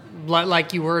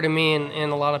 like you were to me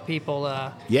and a lot of people,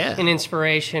 an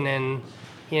inspiration, and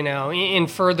you know,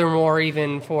 and furthermore,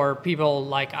 even for people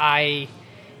like I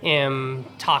am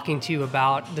talking to you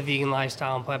about the vegan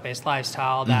lifestyle and plant-based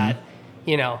lifestyle, that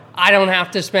you know, I don't have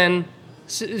to spend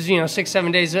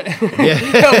 6-7 days a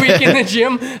week in the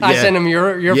gym. I send them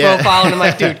your profile, and I'm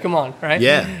like, dude, come on,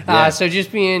 right? So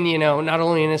just being, not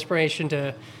only an inspiration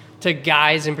to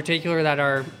guys in particular that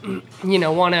are,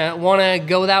 want to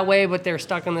go that way, but they're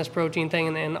stuck on this protein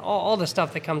thing and all the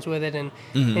stuff that comes with it, and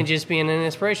just being an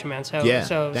inspiration, man.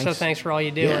 So thanks for all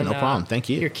you do. Yeah, and, no problem. Thank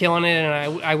you. You're killing it,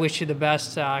 and I wish you the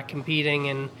best competing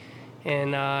and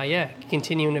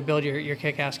continuing to build your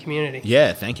kick-ass community.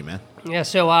 Yeah, thank you, man. Yeah,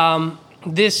 so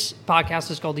this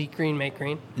podcast is called Eat Green, Make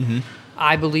Green.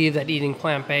 I believe that eating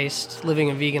plant-based,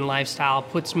 living a vegan lifestyle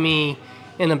puts me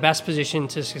in the best position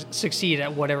to succeed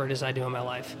at whatever it is I do in my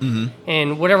life.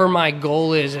 And whatever my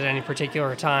goal is at any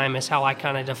particular time is how I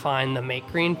kind of define the Make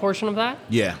Green portion of that.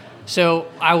 Yeah. So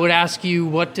I would ask you,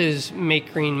 what does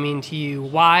Make Green mean to you?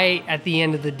 Why, at the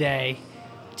end of the day,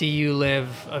 do you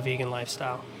live a vegan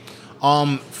lifestyle?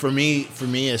 For me,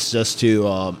 it's just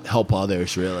to help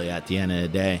others. Really, at the end of the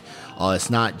day, it's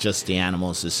not just the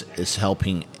animals. It's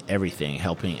helping everything,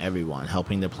 helping everyone,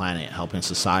 helping the planet, helping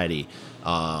society,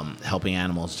 helping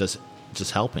animals. Just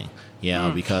helping.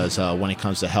 Because when it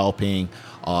comes to helping,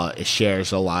 it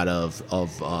shares a lot of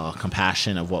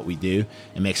compassion of what we do.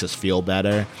 It makes us feel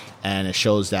better, and it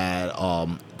shows that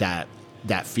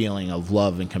that feeling of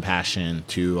love and compassion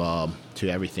to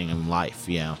everything in life.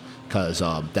 Because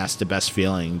that's the best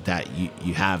feeling that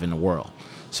you have in the world.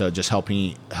 So just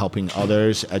helping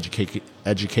others,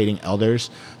 educating others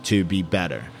to be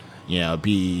better,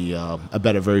 be a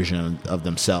better version of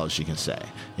themselves, you can say.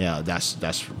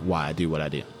 That's why I do what I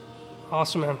do.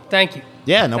 Awesome, man. Thank you.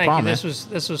 Yeah, no problem, man.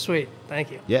 This was sweet.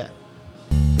 Thank you. Yeah.